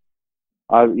sure that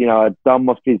I'd done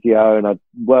my physio and I'd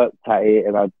worked at it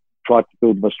and I'd tried to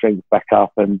build my strength back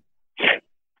up. And,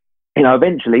 you know,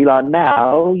 eventually, like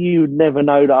now, you never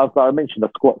know that I mentioned I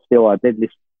squat still, I deadlift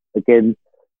again,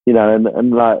 you know,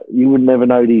 and like you would never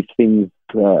know these things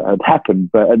had happened.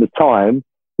 But at the time,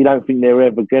 you don't think they're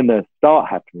ever going to start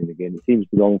happening again. It seems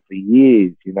to go on for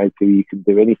years, you know, till you can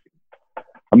do anything.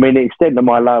 I mean, the extent of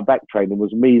my lower back training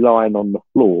was me lying on the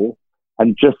floor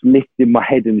and just lifting my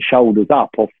head and shoulders up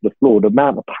off the floor. The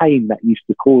amount of pain that used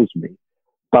to cause me.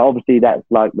 But obviously that's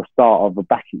like the start of a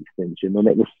back extension, and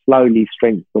it was slowly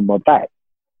strengthening my back.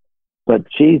 But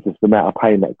Jesus, the amount of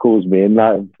pain that caused me. And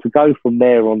to go from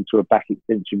there onto a back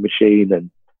extension machine, and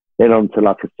then onto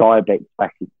like a Cybex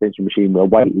back extension machine, a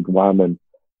weighted one, and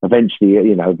eventually,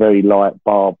 you know, very light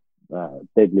bar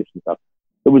deadlifts and stuff.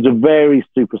 It was a very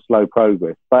super slow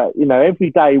progress. But, you know,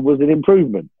 every day was an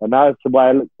improvement. And that's the way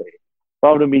I looked at it.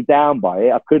 Rather than me down by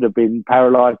it, I could have been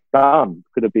paralysed done.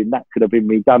 Could have been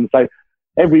me done. So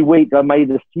every week I made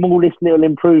the smallest little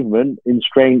improvement in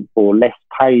strength or less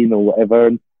pain or whatever.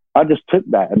 And I just took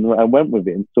that and went with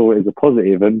it and saw it as a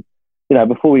positive. And, you know,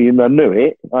 before I knew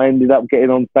it, I ended up getting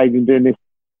on stage and doing this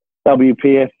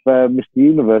WPF Mr.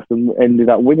 Universe and ended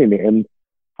up winning it. And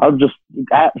I just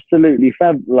absolutely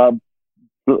felt like,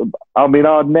 I mean,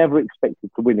 I'd never expected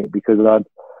to win it, because I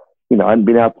hadn't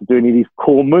been able to do any of these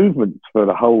core movements for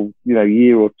the whole, you know,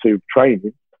 year or two of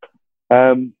training.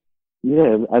 And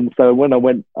so when I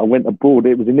went abroad,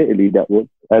 it was in Italy, that was.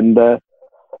 And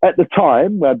at the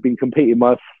time, I'd been competing,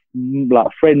 my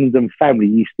friends and family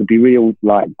used to be real,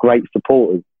 great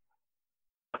supporters.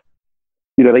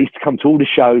 You know, they used to come to all the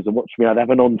shows and watch me. I'd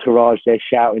have an entourage there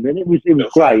shouting, and it was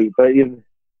great. But, you know,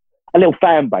 a little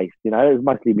fan base, you know, it was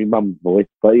mostly my mum's voice,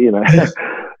 but, you know.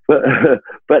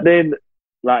 but then,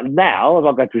 like now, if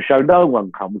I go to a show, no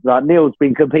one comes. Like Neale's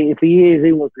been competing for years.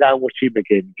 He wants to go and watch him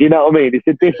again. Do you know what I mean? It's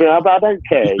a different, but I don't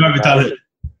care.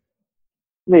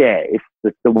 Yeah, it's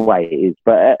just the way it is.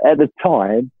 But at the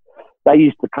time, they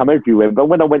used to come everywhere. But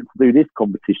when I went to do this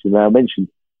competition, I mentioned,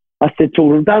 I said to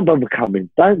them, don't bother coming.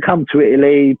 Don't come to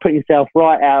Italy. Put yourself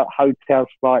right out, hotels,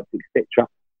 flights, etc.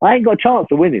 I ain't got a chance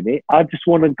of winning it. I just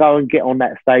want to go and get on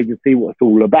that stage and see what it's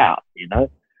all about, you know.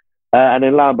 And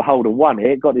then lo and behold, I won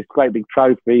it. Got this great big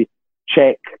trophy,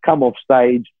 check, come off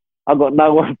stage. I got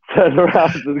no one to turn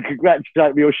around and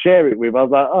congratulate me or share it with. I was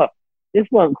like, oh, this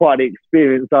wasn't quite the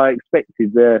experience I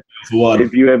expected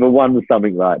if you ever won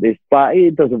something like this. But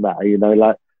it doesn't matter, you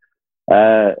know,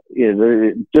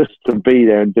 just to be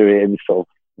there and do it and sort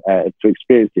of to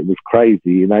experience it was crazy,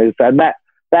 you know. And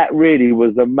that really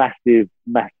was a massive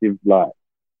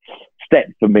step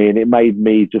for me, and it made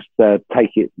me just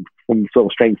take it from sort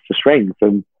of strength to strength.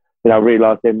 And, you know, I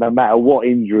realised that no matter what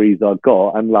injuries I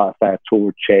got, and like I say, I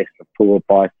tore a chest, I tore a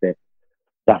bicep,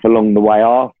 stuff along the way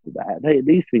after that,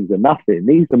 these things are nothing.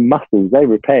 These are muscles. They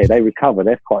repair, they recover.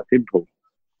 That's quite simple.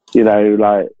 You know,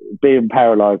 like being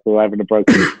paralysed or having a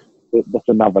broken, that's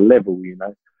another level, you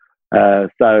know.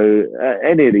 So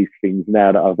any of these things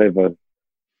now that I've ever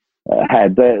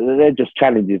had, they're just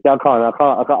challenges. I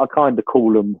kind of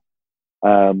call them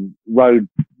road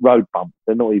bumps.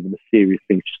 They're not even a serious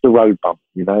thing, it's just a road bump,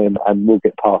 you know, and we'll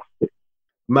get past it.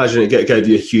 Imagine it gave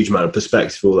you a huge amount of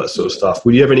perspective, all that sort of stuff.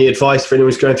 Would you have any advice for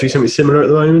anyone who's going through something similar at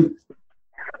the moment?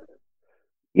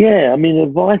 Yeah, I mean,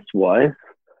 advice-wise,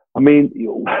 I mean,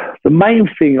 the main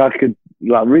thing I could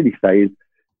really say is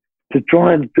to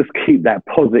try and just keep that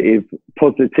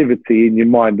positivity in your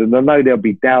mind. And I know there'll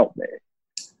be doubt there,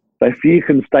 but if you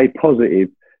can stay positive,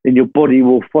 then your body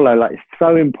will follow. Like, it's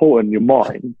so important, your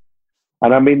mind.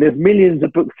 And I mean, there's millions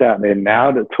of books out there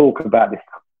now that talk about this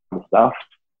kind of stuff.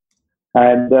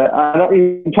 And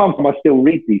in time, I still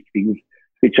read these things,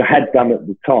 which I had done at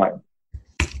the time,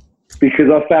 because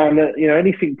I found that,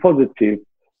 anything positive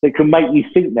that can make you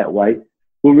think that way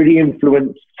will really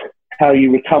influence how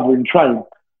you recover and train.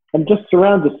 And just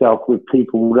surround yourself with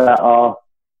people that are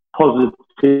positive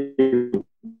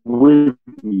with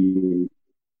you.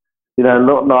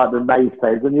 Not like the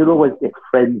naysayers. And you'll always get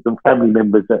friends and family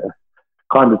members that are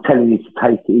kind of telling you to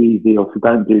take it easy or to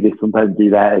don't do this and don't do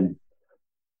that.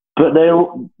 But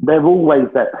they're always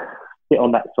that sit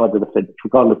on that side of the fence,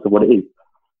 regardless of what it is.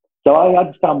 So I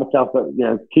just found myself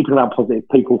that, keeping around positive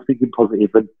people, thinking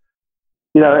positive, and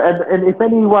and if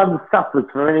anyone suffers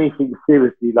from anything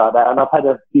seriously like that, and I've had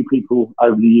a few people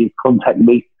over the years contact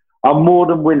me, I'm more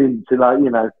than willing to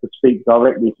to speak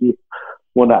directly if you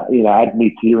want to add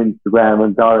me to your Instagram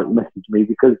and direct message me,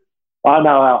 because I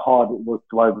know how hard it was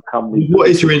to overcome these. What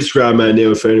is your Instagram,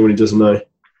 Neale, for anyone who doesn't know?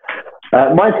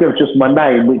 Mine's just my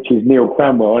name, which is Neale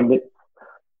Cranwell, and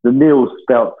the Neale's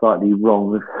spelt slightly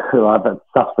wrong. I've had to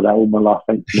suffer that all my life,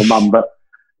 thanks to my mum, but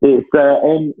it's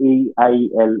Neale,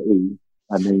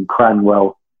 and then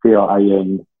Cranwell,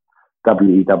 Cranwell.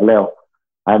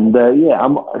 And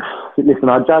listen,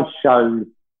 I judge shows,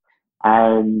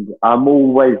 and I'm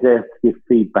always there to give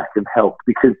feedback and help,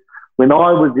 because when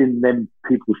I was in them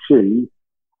people's shoes,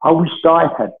 I wished I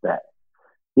had that,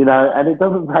 and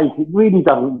it really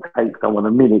doesn't take someone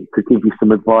a minute to give you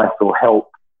some advice or help.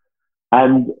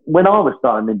 And when I was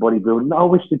starting in bodybuilding, I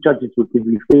wish the judges would give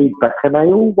you feedback, and they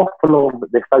all waffle on,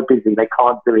 but they're so busy they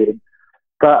can't do it.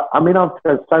 But I mean, I've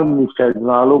done so many shows,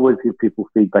 and I'll always give people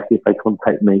feedback if they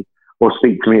contact me or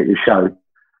speak to me at the show,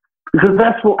 because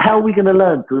how are we going to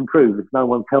learn to improve if no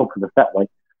one's helping us that way?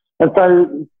 And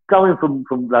so going from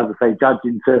as I say,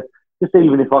 judging to just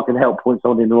even if I can help point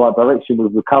someone in the right direction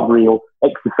with recovery or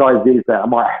exercises that I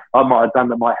might have done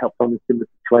that might help someone in a similar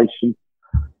situation,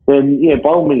 then by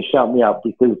all means shout me up,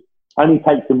 because it only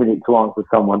takes a minute to answer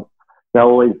someone. I've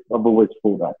always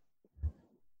thought that.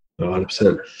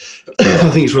 100%. I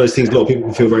think it's one of those things, a lot of people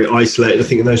can feel very isolated, I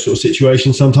think, in those sort of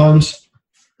situations sometimes.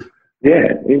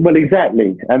 Yeah, well,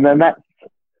 exactly. And then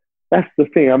that's the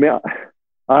thing. I mean,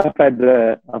 I've had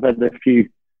a few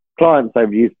clients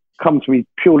over the years come to me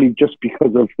purely just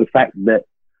because of the fact that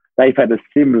they've had a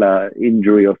similar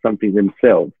injury or something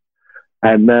themselves.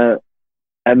 And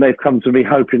they've come to me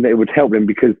hoping that it would help them,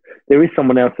 because there is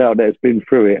someone else out there that's been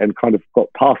through it and kind of got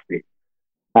past it.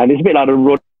 And it's a bit like a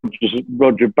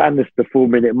Roger Bannister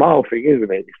 4-minute mile thing,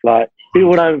 isn't it? It's like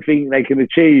people don't think they can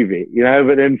achieve it,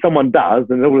 but then someone does,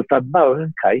 and all of a sudden,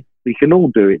 no, okay, we can all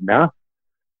do it now.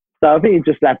 So I think you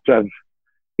just have to have,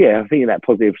 I think that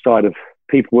positive side of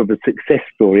people with a success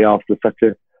story after such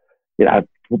a,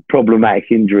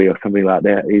 problematic injury or something like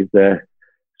that is,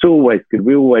 it's always good.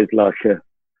 We always like a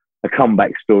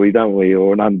comeback story, don't we,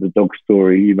 or an underdog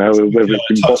story? Whether it's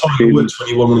in boxing. Tiger Woods, when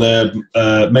he won one of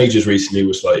their majors recently,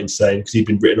 was insane, because he'd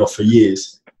been written off for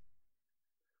years.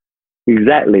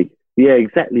 Exactly, yeah,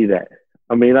 exactly that.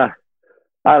 I mean, I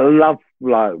love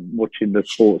watching the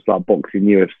sports like boxing,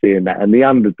 UFC, and that, and the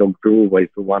underdogs are always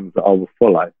the ones that I will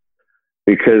follow,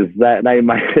 because they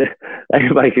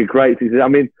make a great season. I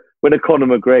mean, when a Conor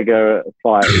McGregor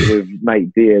fight with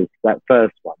Nate Diaz, that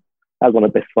first one. That was one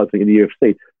of the best fights in the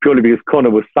UFC, purely because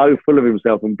Conor was so full of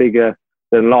himself and bigger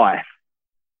than life.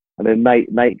 And then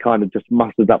Nate kind of just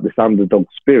mustered up this underdog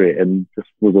spirit and just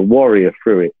was a warrior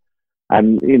through it.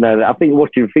 And, I think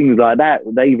watching things like that,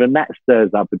 even that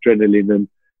stirs up adrenaline and,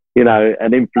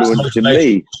 an influence in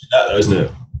me. That, isn't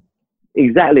it?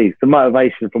 Exactly. It's the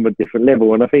motivation from a different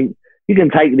level. And I think you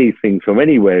can take these things from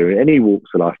anywhere, any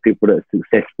walks of life, people that are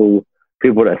successful,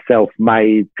 people that are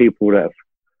self-made, people that have,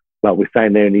 like we're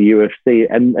saying there in the UFC,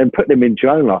 and put them into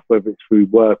your own life, whether it's through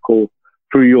work or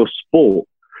through your sport.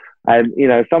 And,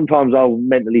 sometimes I'll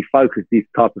mentally focus these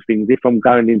type of things. If I'm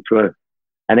going into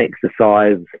an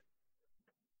exercise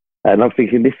and I'm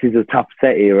thinking this is a tough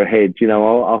set here ahead,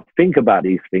 I'll think about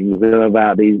these things and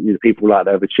about these people that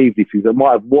have achieved these things. I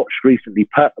might have watched recently,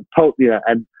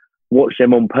 and watched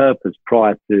them on purpose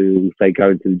prior to, say,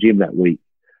 going to the gym that week.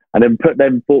 And then put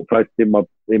them thought process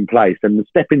in place and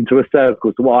step into a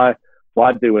circle. So what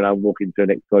I do when I walk into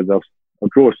an exercise, I'll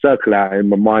draw a circle out in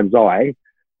my mind's eye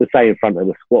to say in front of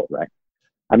the squat rack.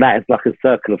 And that is like a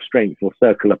circle of strength or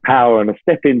circle of power. And I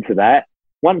step into that.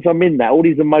 Once I'm in that, all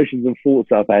these emotions and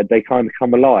thoughts I've had, they kind of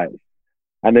come alive.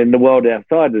 and then the world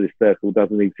outside of this circle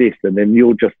doesn't exist, and then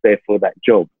you're just there for that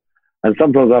job. And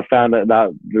sometimes I found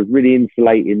that really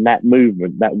insulating that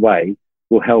movement that way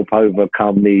will help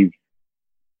overcome these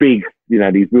big,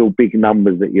 these real big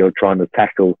numbers that you're trying to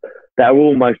tackle that are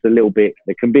almost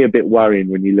they can be a bit worrying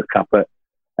when you look up at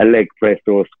a leg press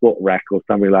or a squat rack or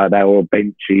something like that, or a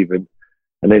bench even,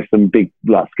 and there's some big,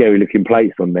 like, scary looking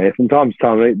plates on there. From time to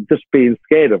time, just being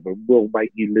scared of them will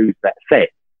make you lose that set,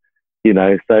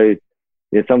 so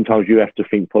sometimes you have to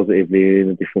think positively in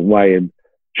a different way and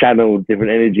channel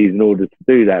different energies in order to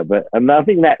do that. And I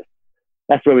think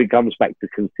that's where it comes back to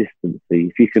consistency.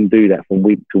 If you can do that from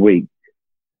week to week,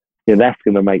 that's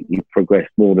going to make you progress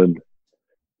more than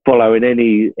following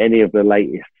any of the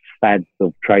latest fads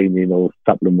of training or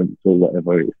supplements or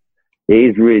whatever. It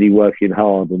is really working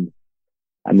hard, and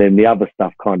then the other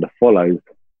stuff kind of follows.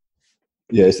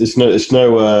 Yeah, it's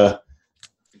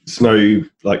no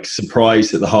like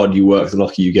surprise that the harder you work, the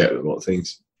luckier you get with a lot of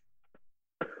things.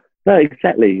 No,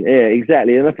 exactly. Yeah,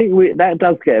 exactly. And I think that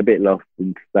does get a bit lost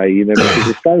in today,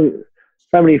 because there's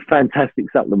so many fantastic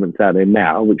supplements out there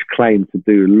now which claim to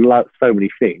do so many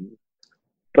things,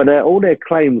 but all their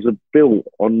claims are built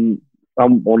on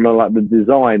like the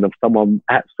design of someone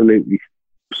absolutely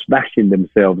smashing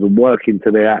themselves and working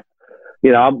to their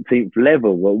umpteenth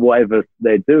level or whatever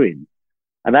they're doing.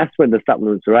 And that's when the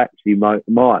supplements are actually might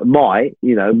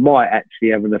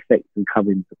actually have an effect and come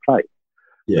into play.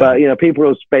 Yeah. But people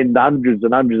will spend hundreds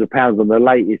and hundreds of pounds on the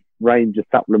latest range of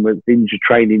supplements, injury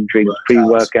training drinks,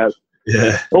 pre-workouts,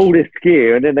 all this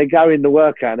gear, and then they go in the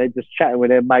workout and they're just chatting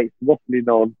with their mates,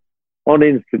 waffling on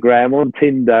Instagram, on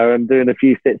Tinder, and doing a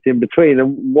few sets in between.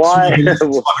 And why?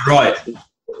 Right.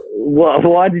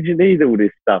 Why did you need all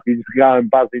this stuff? You just go and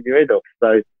buzzing your head off.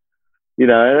 So,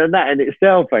 and that in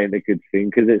itself ain't a good thing,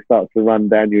 because it starts to run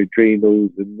down your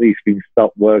adrenals, and these things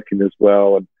stop working as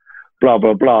well, and blah,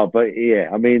 blah, blah. But yeah,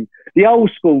 I mean, the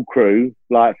old school crew,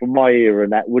 like from my era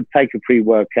and that, would take a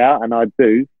pre-workout, and I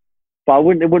do, but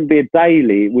it wouldn't be a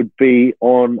daily. It would be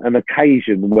on an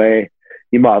occasion where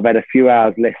you might have had a few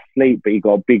hours less sleep, but you've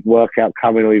got a big workout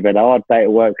coming, or you've had a hard day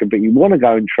at work, but you want to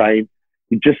go and train.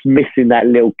 You're just missing that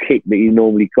little kick that you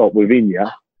normally got within you.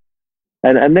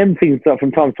 And then things that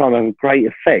from time to time have a great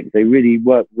effect. They really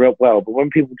work real well. But when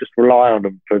people just rely on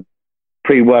them for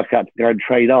pre-workout to go and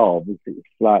train arms, it's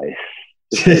like,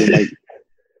 it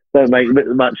doesn't make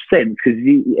much sense. Because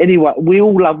we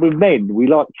all love, with men, we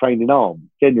like training arms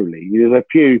generally. There's a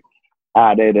few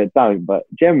out there that don't, but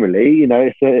generally,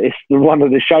 it's one of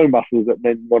the show muscles that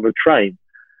men want to train.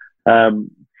 So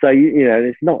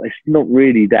it's not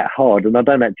really that hard, and I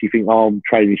don't actually think arm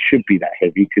training should be that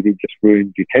heavy, because it just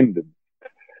ruins your tendons.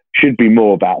 Should be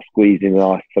more about squeezing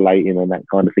and isolating and that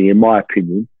kind of thing, in my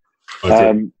opinion.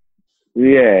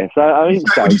 Yeah, so I think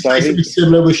so. So I think it's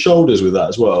similar with shoulders with that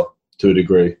as well, to a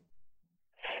degree.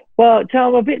 Well,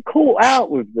 I'm a bit caught out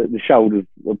with the shoulders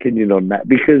opinion on that,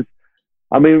 because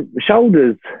I mean,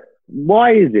 shoulders.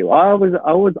 Why is it? I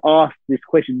always ask this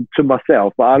question to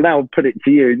myself, but I'll now put it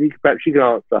to you, and perhaps you can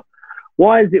answer.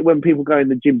 Why is it when people go in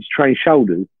the gym to train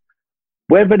shoulders,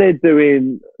 whether they're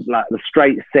doing like the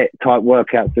straight set type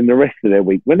workouts in the rest of their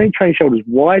week, when they train shoulders,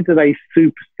 why do they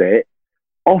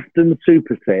often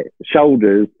superset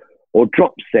shoulders or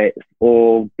drop sets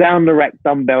or down the rack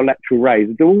dumbbell lateral raise,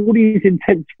 do all these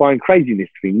intensifying craziness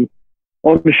things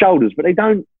on the shoulders, but they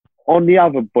don't on the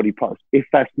other body parts, if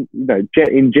that's,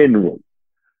 in general?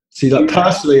 See, like,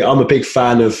 personally, I'm a big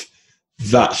fan of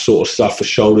that sort of stuff for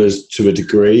shoulders to a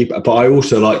degree, but I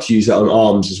also like to use that on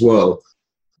arms as well,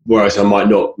 whereas I might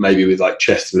not maybe with like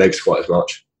chest and legs quite as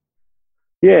much.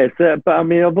 Yeah, but I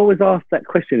mean, I've always asked that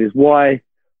question, is why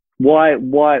is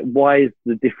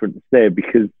the difference there?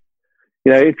 Because,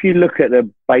 if you look at the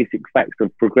basic facts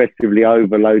of progressively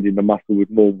overloading the muscle with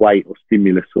more weight or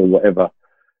stimulus or whatever,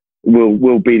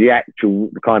 will be the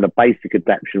actual kind of basic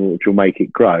adaptation which will make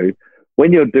it grow.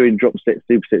 When you're doing drop sets,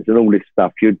 supersets and all this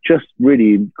stuff, you're just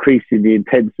really increasing the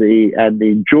intensity and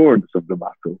the endurance of the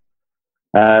muscle.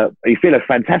 You feel a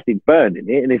fantastic burn in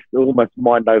it, and it's almost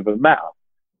mind over matter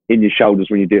in your shoulders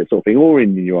when you do it, sort of thing, or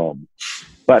in your arms.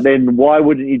 But then why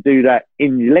wouldn't you do that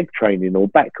in your leg training or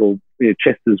back or your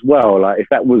chest as well? Like, if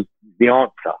that was the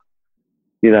answer,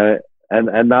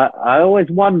 And I always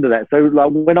wonder that. So,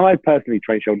 like, when I personally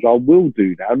train shoulders, I will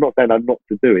do that. I'm not saying I'm not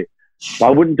to do it, but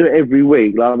I wouldn't do it every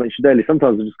week. Like I mentioned earlier,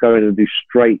 sometimes I just go in and do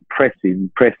straight pressing,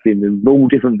 and all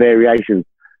different variations.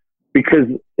 Because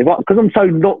I'm so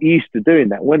not used to doing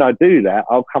that, when I do that,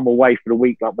 I'll come away for the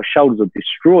week like my shoulders are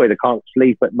destroyed. I can't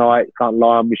sleep at night, can't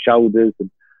lie on my shoulders,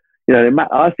 and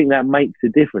I think that makes a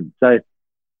difference. So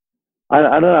I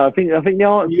don't know. I think the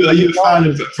answer. Are you a fan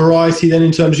of variety then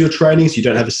in terms of your training? So you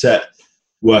don't have a set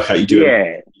workout you do.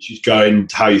 Yeah. You just go in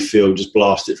how you feel, just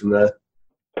blast it from there.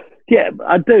 Yeah,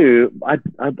 I do. I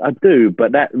do,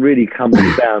 but that really comes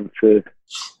down to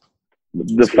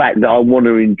the fact that I want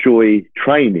to enjoy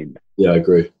training. Yeah, I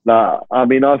agree. I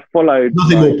mean, I've followed...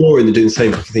 Nothing more boring than doing the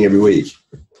same thing every week.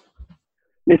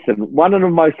 Listen, one of the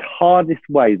most hardest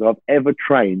ways I've ever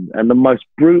trained and the most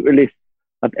brutalist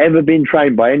I've ever been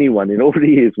trained by anyone in all the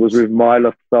years was with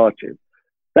Milos Sarcev.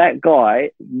 That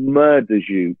guy murders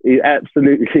you. He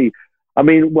absolutely... I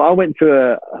mean, I went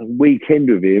to a weekend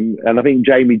with him, and I think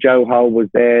Jamie Johal was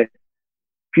there. A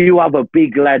few other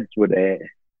big lads were there.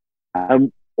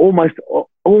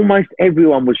 Almost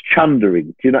everyone was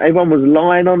chundering. You know, everyone was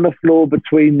lying on the floor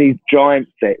between these giant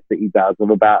sets that he does of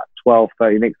about 12,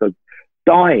 13 exercises,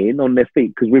 dying on their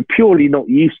feet because we're purely not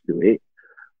used to it,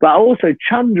 but also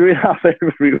chundering up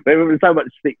everywhere. There was so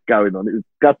much sick going on. It was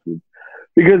disgusting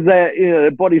because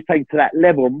their bodies take to that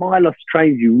level. Milos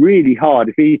trains you really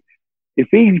hard. If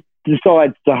he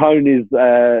decides to hone his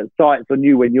sights on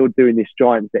you when you're doing this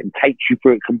giant set and takes you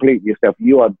through it completely yourself,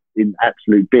 you are in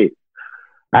absolute bits.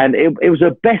 And it was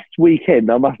the best weekend,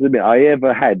 I must admit, I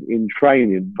ever had in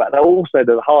training, but also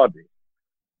the hardest.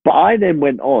 But I then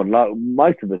went on, like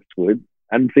most of us would,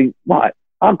 and think, right,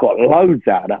 I've got loads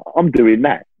out of that. I'm doing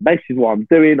that. This is what I'm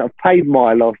doing. I've paid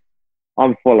Milos.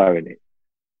 I'm following it.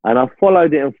 And I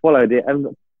followed it.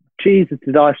 And Jesus,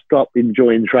 did I stop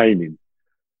enjoying training.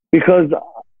 Because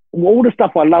all the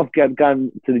stuff I love going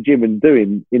to the gym and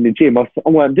doing in the gym, I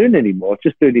wasn't doing anymore. I was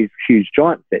just doing these huge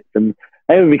giant sets, and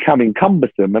they were becoming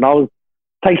cumbersome. And I was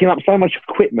taking up so much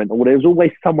equipment, or there was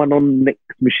always someone on the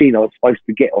next machine I was supposed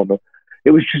to get on.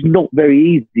 It was just not very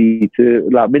easy to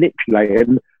manipulate.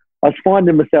 And I was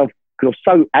finding myself, because I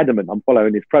was so adamant I'm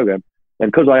following this program,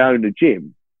 and because I owned a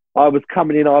gym, I was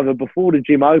coming in either before the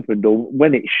gym opened or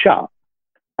when it shut.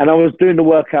 And I was doing the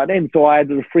workout then, so I had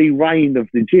the free reign of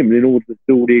the gym in order to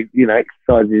do all the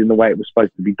exercises in the way it was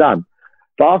supposed to be done.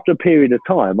 But after a period of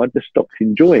time, I just stopped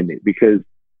enjoying it because,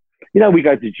 we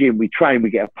go to the gym, we train, we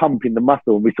get a pump in the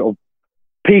muscle, and we sort of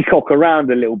peacock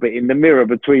around a little bit in the mirror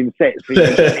between sets.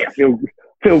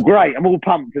 feel great. I'm all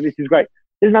pumped, and this is great.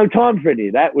 There's no time for any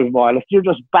of that with Milos. You're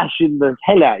just bashing the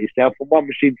hell out of yourself from one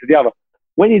machine to the other.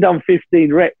 When you've done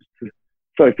 15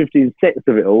 sets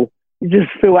of it all, you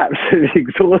just feel absolutely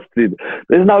exhausted.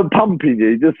 There's no pump in you.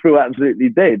 You just feel absolutely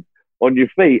dead on your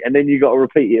feet. And then you got to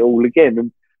repeat it all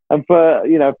again. And for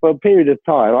a period of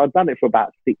time, I'd done it for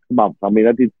about 6 months. I mean,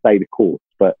 I did stay the course,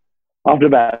 but after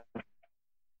about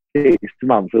 6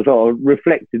 months, I sort of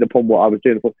reflected upon what I was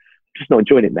doing. I thought, just not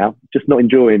enjoying it now. Just not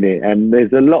enjoying it. And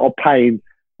there's a lot of pain,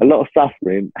 a lot of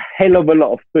suffering, a hell of a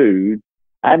lot of food,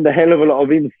 and a hell of a lot of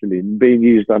insulin being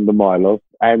used under Milos.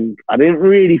 And I didn't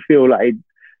really feel like it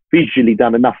visually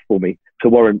done enough for me to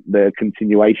warrant the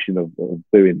continuation of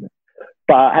doing that.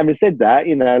 But having said that,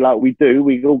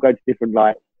 we all go to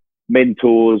different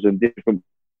mentors and different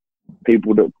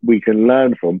people that we can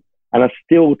learn from. And I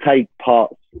still take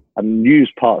parts and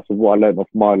use parts of what I learned off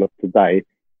Milos today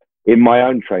in my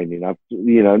own training. I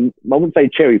wouldn't say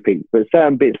cherry picked, but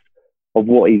certain bits of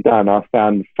what he's done I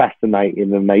found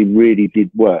fascinating and they really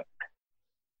did work.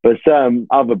 But certain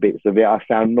other bits of it I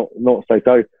found not so.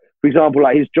 So, for example,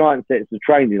 his giant sets of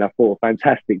training I thought were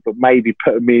fantastic, but maybe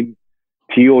put them in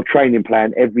to your training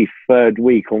plan every third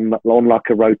week on like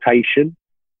a rotation.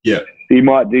 Yeah. So you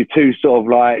might do 2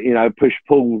 sort of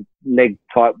push-pull leg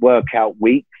type workout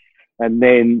weeks. And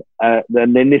then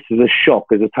this is a shock,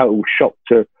 as a total shock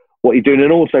to what you're doing.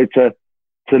 And also to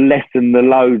lessen the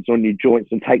loads on your joints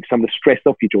and take some of the stress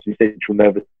off your joints and central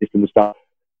nervous system and stuff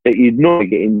that you'd not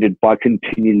get injured by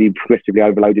continually progressively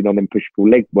overloading on them push-pull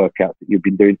leg workouts that you've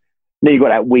been doing. Then you've got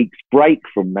that week's break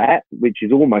from that, which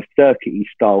is almost circuity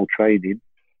style training.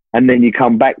 And then you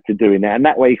come back to doing that. And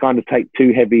that way you kind of take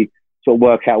 2 heavy sort of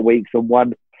workout weeks and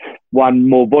one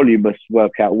more voluminous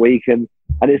workout week. And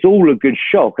it's all a good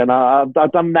shock. And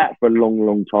I've done that for a long,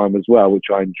 long time as well,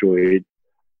 which I enjoyed.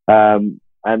 And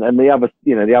the other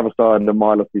side of the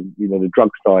Milos is, the drug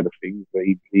side of things that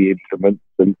he implements,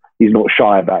 and he's not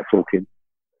shy about talking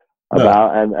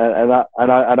about. And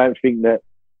I don't think that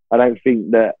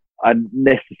I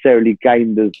necessarily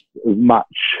gained as much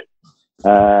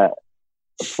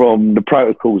from the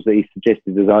protocols that he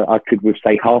suggested as I could with,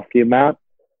 say, half the amount.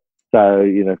 So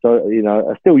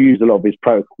I still use a lot of his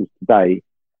protocols today,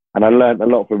 and I learned a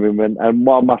lot from him. And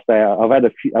what I must say,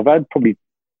 I've had probably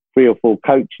 3 or 4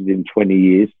 coaches in 20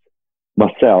 years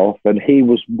myself, and he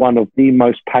was one of the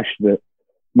most passionate,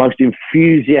 most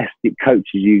enthusiastic coaches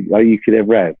you could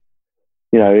ever have.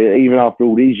 you know, even after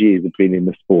all these years of being in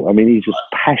the sport. I mean, he just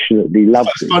passionately loves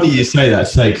it. It's funny you say that,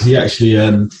 because he actually,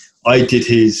 I did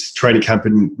his training camp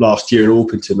last year in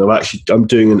Orpington. I'm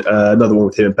doing another one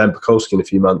with him and Ben Pekulski in a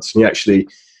few months. And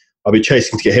I've been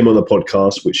chasing to get him on the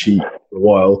podcast, which for a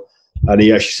while, and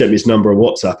he actually sent me his number on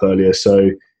WhatsApp earlier.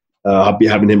 So I'll be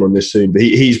having him on this soon. But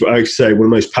he's, I would say, one of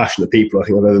the most passionate people I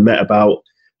think I've ever met about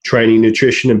training,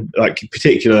 nutrition, and like in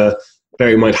particular,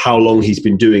 bearing in mind how long he's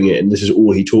been doing it, and this is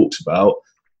all he talks about.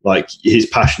 Like, his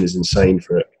passion is insane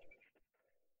for it.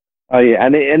 Oh yeah,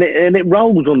 and it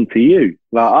rolls onto you.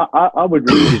 Like I would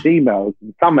read his emails,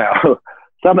 and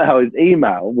somehow his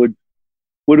email would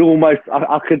almost,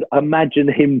 I could imagine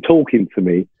him talking to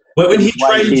me. Well, when he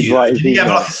trained you, did he have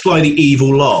like a slightly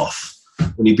evil laugh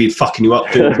when he'd be fucking you up?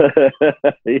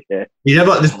 Yeah. He'd have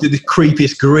like the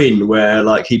creepiest grin where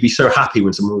like he'd be so happy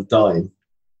when someone was dying.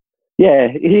 Yeah,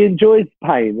 he enjoys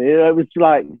pain. It was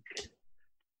like,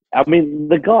 I mean,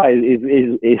 the guy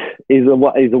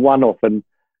is a one-off, and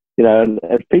you know, and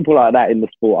there's people like that in the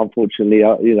sport. Unfortunately,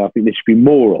 you know, I think there should be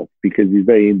more of, because he's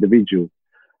very individual.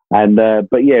 And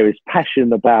but yeah, his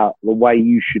passion about the way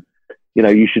you should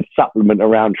supplement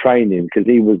around training, because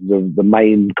he was the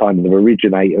main kind of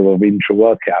originator of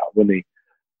intra-workout, wasn't he?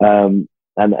 And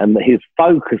his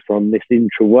focus on this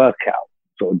intra-workout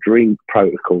sort of drink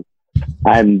protocol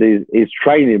and his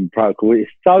training protocol is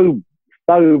so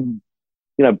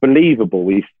you know, believable.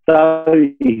 He's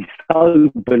so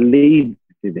believed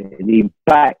in it, and he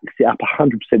backs it up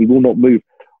 100%. He will not move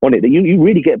on it. You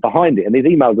really get behind it, and his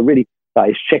emails are really, like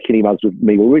his checking emails with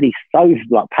me, were really so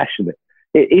like passionate.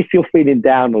 If you're feeling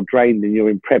down or drained and you're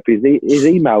in prep, his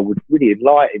email would really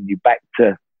enlighten you back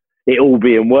to it all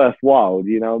being worthwhile.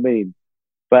 You know what I mean?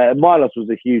 But Milos was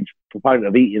a huge proponent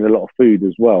of eating a lot of food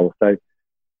as well, so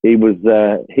he was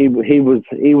a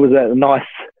nice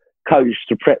coach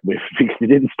to prep with, because he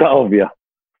didn't starve you.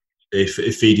 If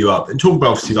feed you up. And talk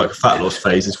about obviously like fat loss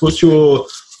phases. What's your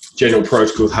general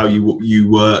protocol of how you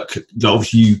work?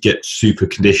 Obviously, you get super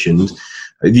conditioned.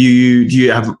 Do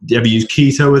you ever use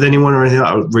keto with anyone or anything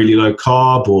like really low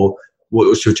carb, or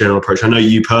what's your general approach? I know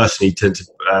you personally tend to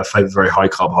favour very high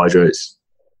carbohydrates.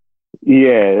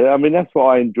 Yeah, I mean, that's what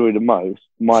I enjoy the most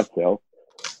myself.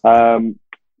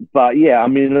 But yeah, I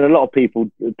mean, a lot of people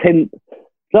tend.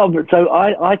 So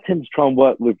I tend to try and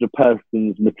work with the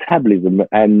person's metabolism,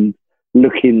 and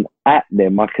looking at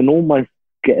them, I can almost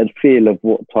get a feel of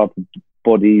what type of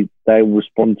body they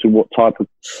respond to, what type of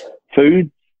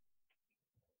food.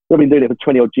 I've been doing it for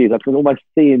 20 odd years. I can almost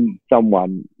see in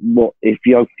someone what, if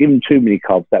you give them too many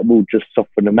carbs, that will just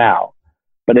soften them out.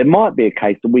 But there might be a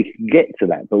case that we can get to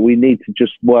that, but we need to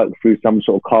just work through some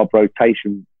sort of carb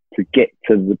rotation to get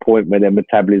to the point where their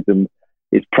metabolism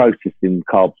is processing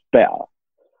carbs better.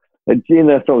 And in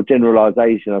a sort of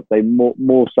generalisation, I'd say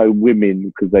more so women,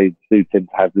 because they do tend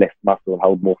to have less muscle and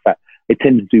hold more fat, they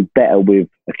tend to do better with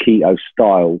a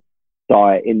keto-style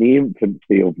diet in the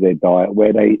infancy of their diet,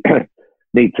 where they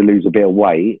need to lose a bit of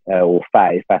weight or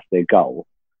fat if that's their goal.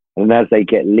 And as they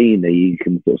get leaner, you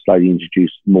can sort of slowly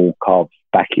introduce more carbs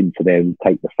back into them and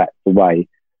take the fats away.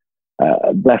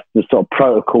 That's the sort of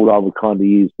protocol I would kind of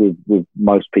use with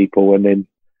most people. And then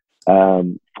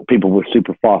people with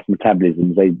super fast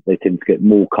metabolisms, they tend to get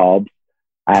more carbs,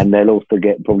 and they'll also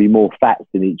get probably more fats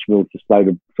in each meal to slow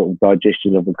the sort of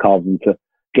digestion of the carbs and to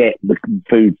get the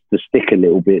foods to stick a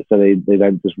little bit, so they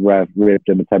don't just rip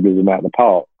their metabolism out of the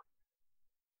park.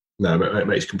 No, it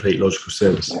makes complete logical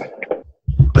sense.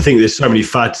 I think there's so many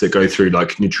fads that go through,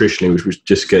 like nutritionally, which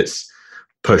just gets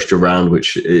pushed around,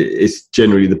 which is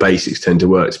generally the basics tend to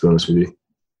work, to be honest with you.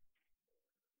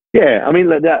 Yeah, I mean,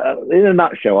 like that, in a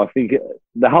nutshell, I think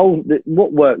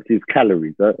what works is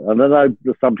calories. And I know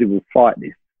that some people fight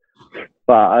this,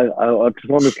 but I just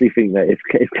honestly think that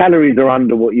if calories are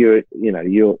under what if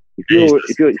you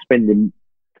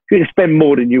expend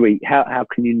more than you eat, how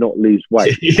can you not lose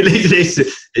weight?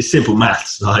 It's simple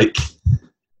maths, like.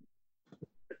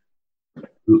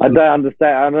 I don't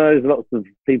understand. I know there's lots of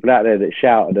people out there that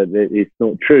shout that it's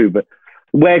not true, but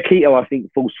where keto, I think,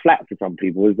 falls flat for some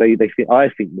people is I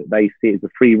think that they see it as a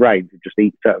free rein to just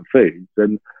eat certain foods,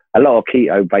 and a lot of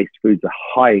keto-based foods are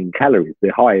high in calories.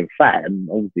 They're high in fat and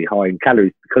obviously high in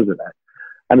calories because of that.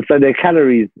 And so their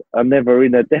calories are never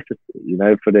in a deficit,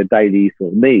 for their daily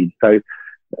sort of needs. So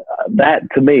that,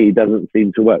 to me, doesn't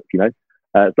seem to work, So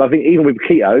I think even with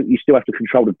keto, you still have to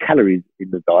control the calories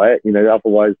in the diet,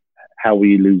 otherwise how will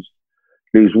you lose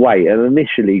weight? And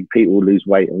initially people lose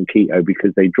weight on keto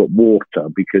because they drop water,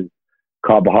 because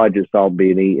carbohydrates aren't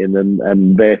being eaten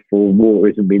and therefore water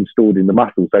isn't being stored in the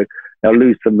muscle. So they'll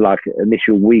lose some like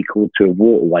initial week or two of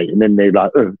water weight, and then they're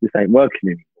like, oh, this ain't working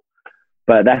anymore.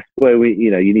 But that's where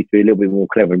you need to be a little bit more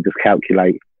clever and just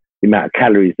calculate the amount of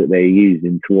calories that they're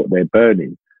using to what they're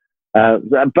burning.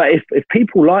 But if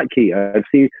people like keto,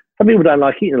 see, some people don't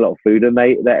like eating a lot of food and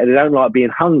they don't like being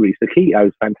hungry. So keto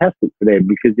is fantastic for them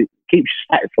because it keeps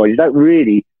you satisfied. You don't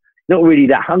really, not really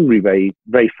that hungry very,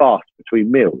 very fast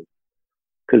between meals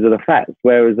because of the fats.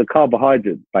 Whereas a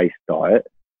carbohydrate-based diet,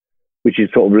 which is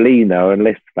sort of leaner and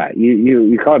less fat,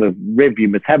 you kind of rev your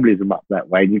metabolism up that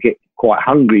way and you get quite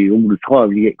hungry all the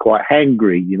time. You get quite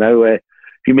hangry, where if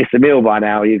you miss a meal by an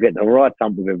hour, you get the right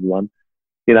hump with everyone,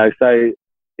 so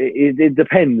it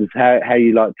depends how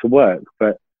you like to work.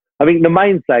 But I think the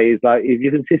mainstay is like, if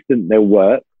you're consistent, they'll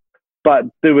work, but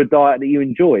do a diet that you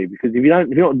enjoy, because if you're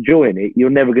not enjoying it,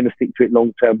 you're never going to stick to it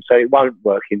long term. So it won't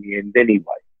work in the end anyway.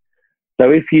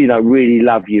 So if you really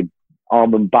love your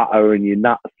almond butter and your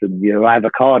nuts and your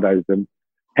avocados and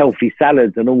healthy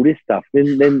salads and all this stuff,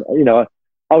 then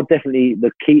I'll definitely eat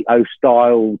the keto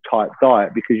style type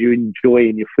diet because you're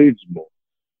enjoying your foods more.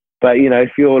 But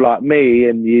if you're like me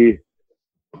and you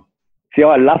see,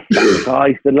 I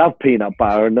used to love peanut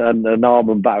butter and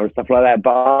almond butter and stuff like that,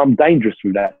 but I'm dangerous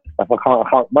with that stuff. I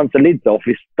can't once the lid's off,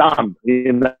 it's done.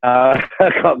 I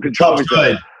can't control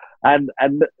it. And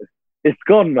it's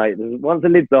gone, mate. Once the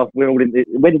lid's off, we're all in.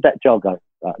 Where did that jar go?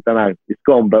 I don't know. It's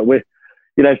gone, but we're,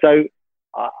 so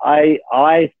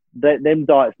them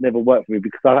diets never work for me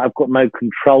because I've got no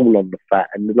control on the fat.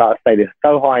 And like I say, they're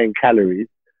so high in calories,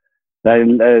 they're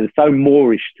so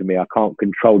moreish to me. I can't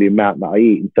control the amount that I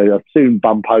eat. And so I soon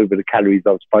bump over the calories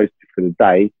I was supposed to for the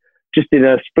day. Just in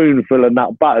a spoonful of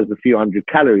nut butter is a few hundred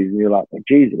calories. And you're like, oh,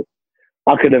 Jesus,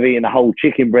 I could have eaten a whole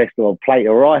chicken breast or a plate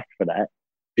of rice for that.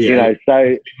 Yeah,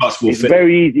 so it's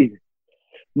very easy,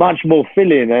 much more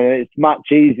filling, and it's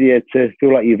much easier to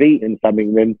feel like you've eaten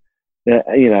something than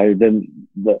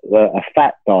a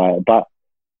fat diet. But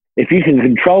if you can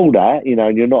control that,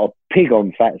 and you're not a pig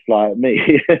on fats like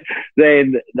me,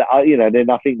 then I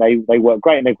think they work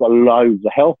great, and they've got loads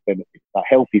of health benefits. Like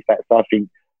healthy fats, I think,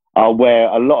 are where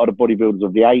a lot of the bodybuilders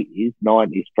of the 80s,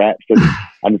 90s, perhaps,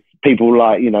 and people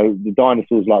like the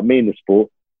dinosaurs like me in the sport,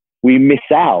 we miss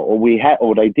out,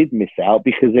 or they did miss out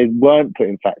because they weren't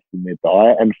putting fats in their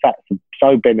diet, and fats are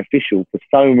so beneficial for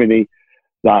so many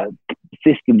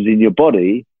systems in your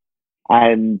body,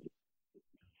 and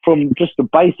from just the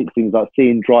basic things like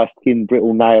seeing dry skin,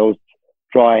 brittle nails,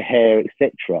 dry hair,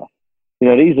 etc.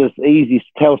 These are easy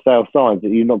telltale signs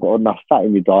that you've not got enough fat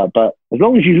in your diet. But as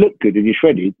long as you look good and you're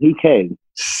shredded, who cares?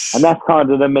 And that's kind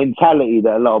of the mentality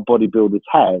that a lot of bodybuilders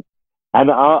have. And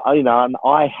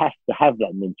I have to have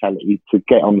that mentality to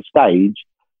get on stage,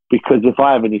 because if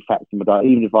I have any fats in my diet,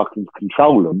 even if I can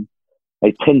control them,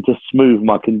 they tend to smooth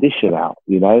my condition out,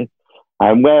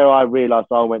 And where I realised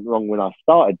I went wrong when I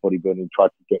started bodybuilding and tried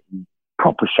to get in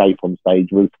proper shape on stage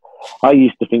was I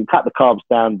used to think, cut the carbs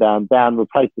down,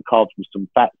 replace the carbs with some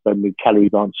fats, so the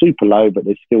calories aren't super low, but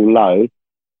they're still low.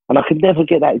 And I could never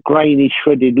get that grainy,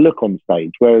 shredded look on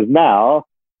stage. Whereas now,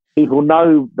 people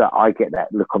know that I get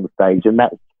that look on the stage, and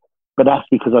that's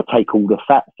because I take all the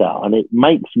fats out, and it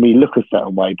makes me look a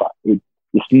certain way, but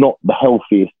it's not the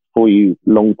healthiest for you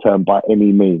long term by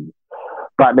any means.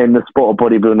 But then the sport of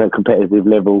bodybuilding at competitive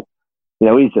level,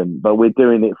 isn't. But we're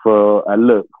doing it for a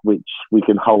look which we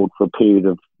can hold for a period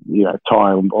of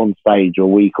time on stage, or a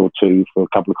week or two for a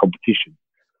couple of competitions.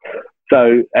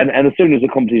 So, and as soon as the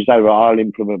competition's over, I'll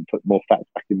put more fats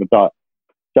back in the diet.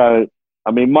 So,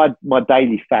 I mean, my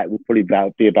daily fat will probably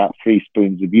be about 3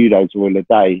 spoons of Udo's oil a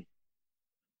day,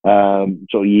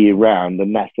 sort of year round,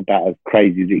 and that's about as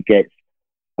crazy as it gets.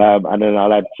 And then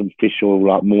I'll add some fish oil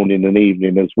like morning and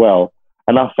evening as well.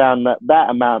 And I found that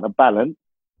amount of balance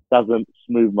doesn't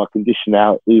smooth my condition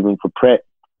out even for prep,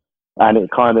 and it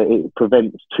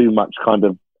prevents too much kind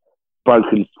of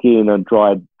broken skin and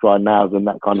dry nails and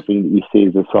that kind of thing that you see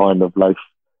as a sign of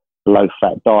low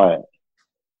fat diet.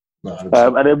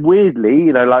 And then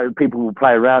weirdly, like people will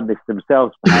play around this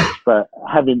themselves perhaps, but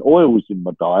having oils in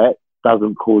my diet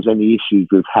doesn't cause any issues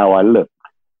with how I look.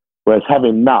 Whereas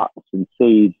having nuts and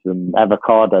seeds and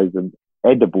avocados and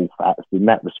edible fats in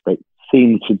that respect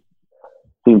seem to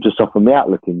soften me out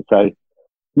looking. So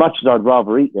much as I'd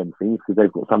rather eat them things because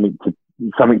they've got something to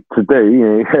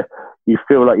do, you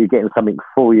feel like you're getting something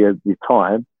for your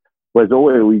time. Whereas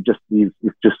oil, it's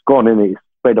just gone in it, it's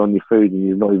spread on your food and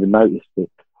you've not even noticed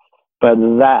it. But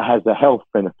that has a health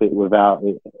benefit without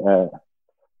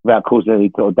causing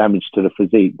any sort of damage to the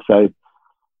physique. So,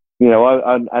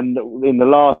 and in the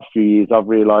last few years, I've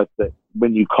realised that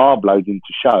when you carb load into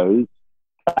shows,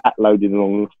 fat loading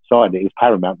alongside it is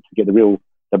paramount to get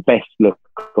the best look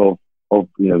of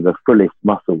the fullest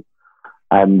muscle.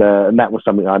 And that was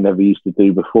something I never used to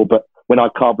do before. But when I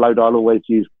carb load, I'll always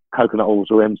use coconut oils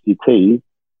or MCTs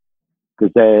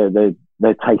because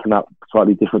they're taken up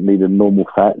slightly differently than normal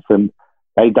fats, and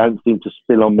they don't seem to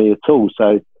spill on me at all.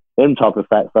 So them type of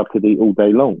fats I could eat all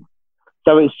day long.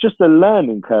 So it's just a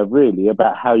learning curve, really,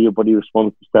 about how your body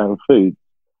responds to certain foods.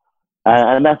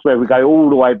 And that's where we go all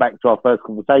the way back to our first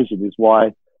conversation, is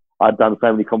why I'd done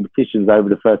so many competitions over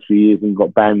the first few years and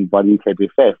got banned by the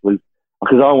UKBFF, was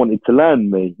because I wanted to learn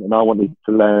me, and I wanted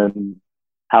to learn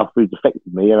how foods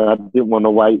affected me. And I didn't want to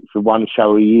wait for one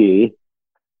show a year,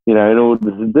 in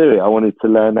order to do it. I wanted to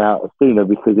learn out sooner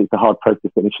because it's a hard process to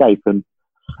get in shape. And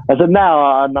so now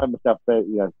I know myself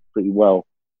pretty well.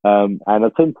 And I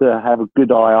tend to have a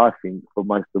good eye, I think, for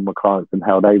most of my clients and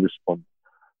how they respond.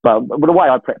 But the way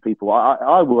I prep people,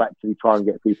 I will actually try and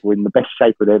get people in the best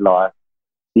shape of their life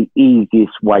the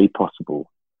easiest way possible.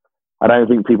 I don't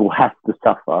think people have to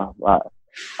suffer,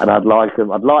 and I'd like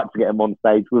to get them on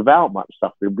stage without much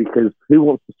suffering, because who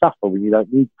wants to suffer when you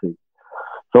don't need to?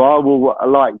 So I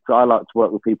like to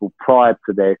work with people prior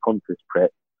to their contest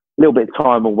prep, a little bit of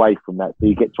time away from that, so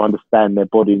you get to understand their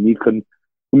body, and you can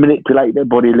manipulate their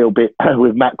body a little bit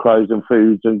with macros and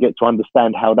foods, and get to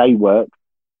understand how they work,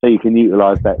 so you can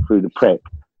utilize that through the prep.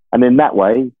 And then that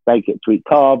way they get to eat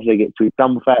carbs, they get to eat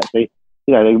dumb fats, they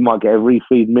might get a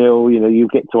refeed meal. You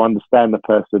get to understand the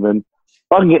person. And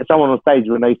I can get someone on stage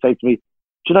when they say to me, "Do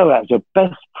you know, that's the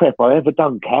best prep I ever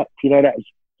done, Kat? It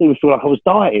was feel like I was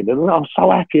dieting, and I'm so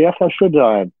happy. That's how should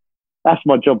I am. That's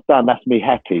my job done. That's me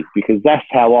happy," because that's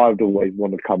how I'd always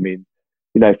want to come in.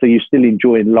 So you're still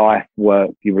enjoying life,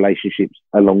 work, your relationships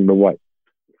along the way.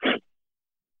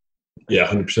 Yeah,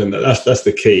 100%. That's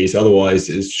the key. Otherwise,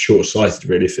 it's short-sighted,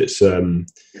 really. If it's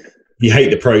you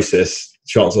hate the process,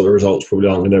 chances are the results probably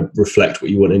aren't going to reflect what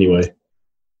you want anyway.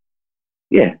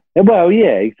 Yeah, well,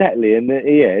 yeah, exactly, and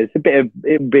it'd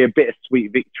be a bit of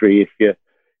sweet victory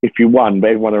if you won, but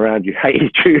everyone around you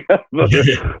hated you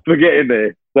for getting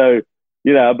there. So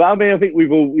but I mean, I think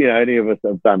we've all, any of us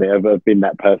have done it, have been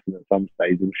that person at some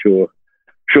stage. I'm sure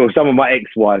some of my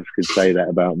ex-wives could say that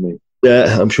about me.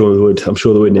 Yeah, I'm sure they would.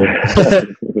 Yeah.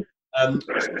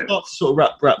 To sort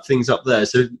of wrap things up there.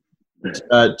 So,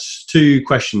 just 2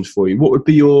 questions for you. What would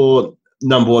be your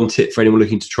number one tip for anyone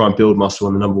looking to try and build muscle,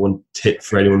 and the number one tip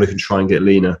for anyone looking to try and get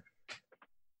leaner?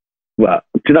 Well,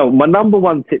 my number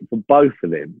one tip for both of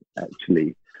them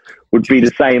actually would be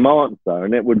the same answer,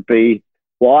 and it would be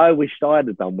what I wished I'd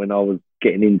have done when I was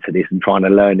getting into this and trying to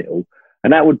learn it all.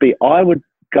 And that would be, I wished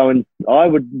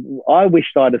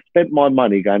I'd have spent my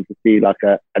money going to see like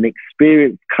an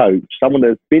experienced coach, someone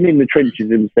that's been in the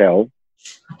trenches himself,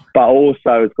 but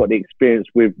also has got the experience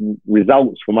with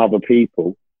results from other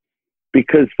people.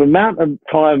 Because the amount of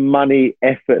time, money,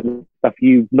 effort and stuff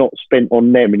you've not spent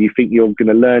on them, and you think you're going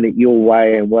to learn it your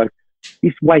way and work,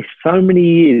 you waste so many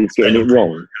years getting it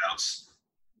wrong.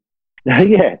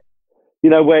 Yeah.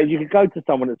 Where you can go to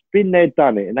someone that's been there,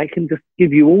 done it, and they can just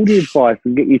give you all the advice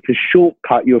and get you to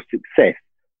shortcut your success,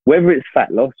 whether it's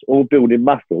fat loss or building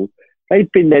muscle.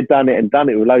 They've been there, done it, and done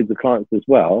it with loads of clients as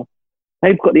well.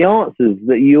 They've got the answers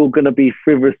that you're going to be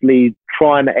frivolously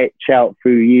trying to etch out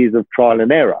through years of trial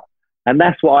and error. And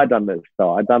that's what I'd done at the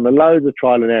start. I'd done loads of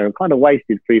trial and error and kind of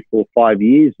wasted 3, 4, 5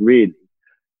 years, really,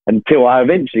 until I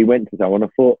eventually went to someone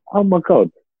and thought, oh my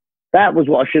God, that was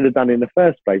what I should have done in the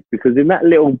first place, because in that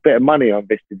little bit of money I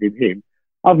invested in him,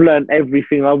 I've learned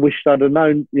everything I wished I'd have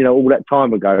known, all that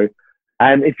time ago.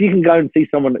 And if you can go and see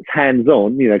someone that's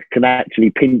hands-on, can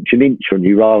actually pinch an inch on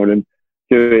you rather than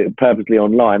do it purposely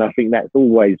online, I think that's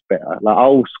always better. Like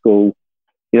old school,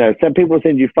 some people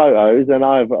send you photos, and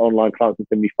I have online clients that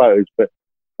send me photos, but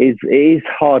it is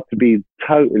hard to be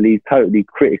totally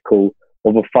critical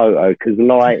of a photo, because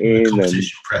lighting and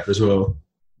prep as well.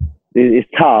 It's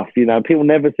tough, people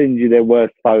never send you their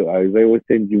worst photos. They always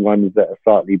send you ones that are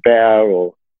slightly better,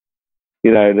 or,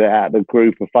 they're out the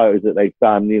group of photos that they've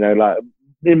done. Like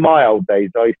in my old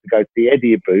days, I used to go to the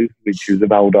Eddie booth, which was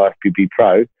an old IFBB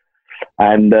pro,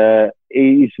 and he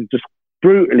used to just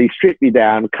brutally strip you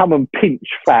down, come and pinch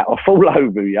fat off all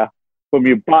over you, from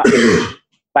your butt,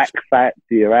 back fat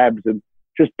to your abs, and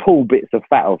just pull bits of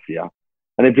fat off you.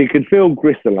 And if you can feel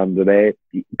gristle under there,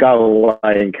 go away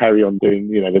and carry on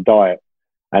doing, the diet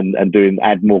and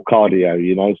add more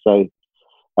cardio, So,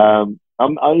 I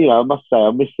must say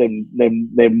I miss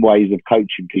them ways of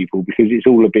coaching people, because it's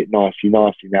all a bit nicey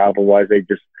now. Otherwise, they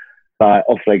just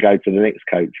off they go to the next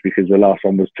coach, because the last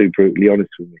one was too brutally honest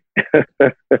with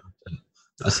me.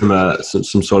 That's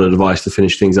some solid advice to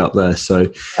finish things up there.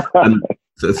 So,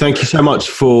 thank you so much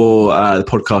for the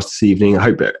podcast this evening. I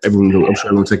hope I'm sure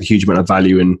everyone will take a huge amount of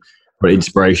value in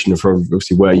inspiration from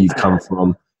obviously where you've come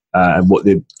from and what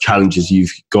the challenges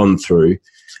you've gone through.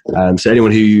 So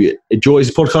anyone who enjoys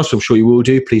the podcast, I'm sure you will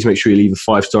do, please make sure you leave a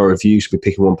 5-star review. So we're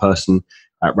picking one person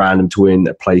at random to win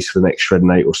a place for the next Shred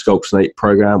and 8 or Sculpt and 8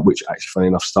 program, which actually, funny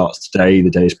enough, starts today, the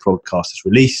day this podcast is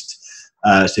released.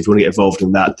 So if you want to get involved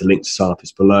in that, the link to sign up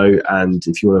is below. And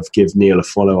if you want to give Neale a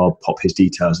follow, I'll pop his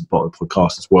details at the bottom of the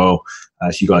podcast as well.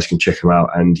 So you guys can check him out.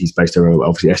 And he's based over,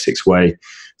 obviously, Essex Way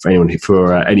for anyone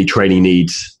for any training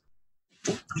needs.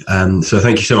 So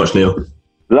thank you so much, Neale.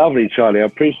 Lovely, Charlie. I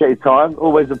appreciate your time.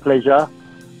 Always a pleasure.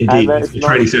 Indeed. It's a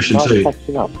training session too.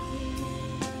 Catching up.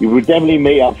 You would definitely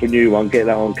meet up for a new one, get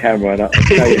that on camera, and I'll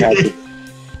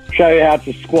show you how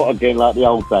to squat again like the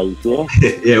old days, yeah?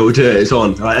 Yeah, we'll do it. It's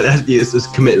on. It's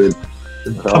a commitment.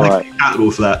 All right.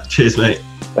 Accountable for that. Cheers, mate.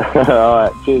 All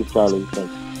right. Cheers, Charlie.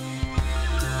 Thanks.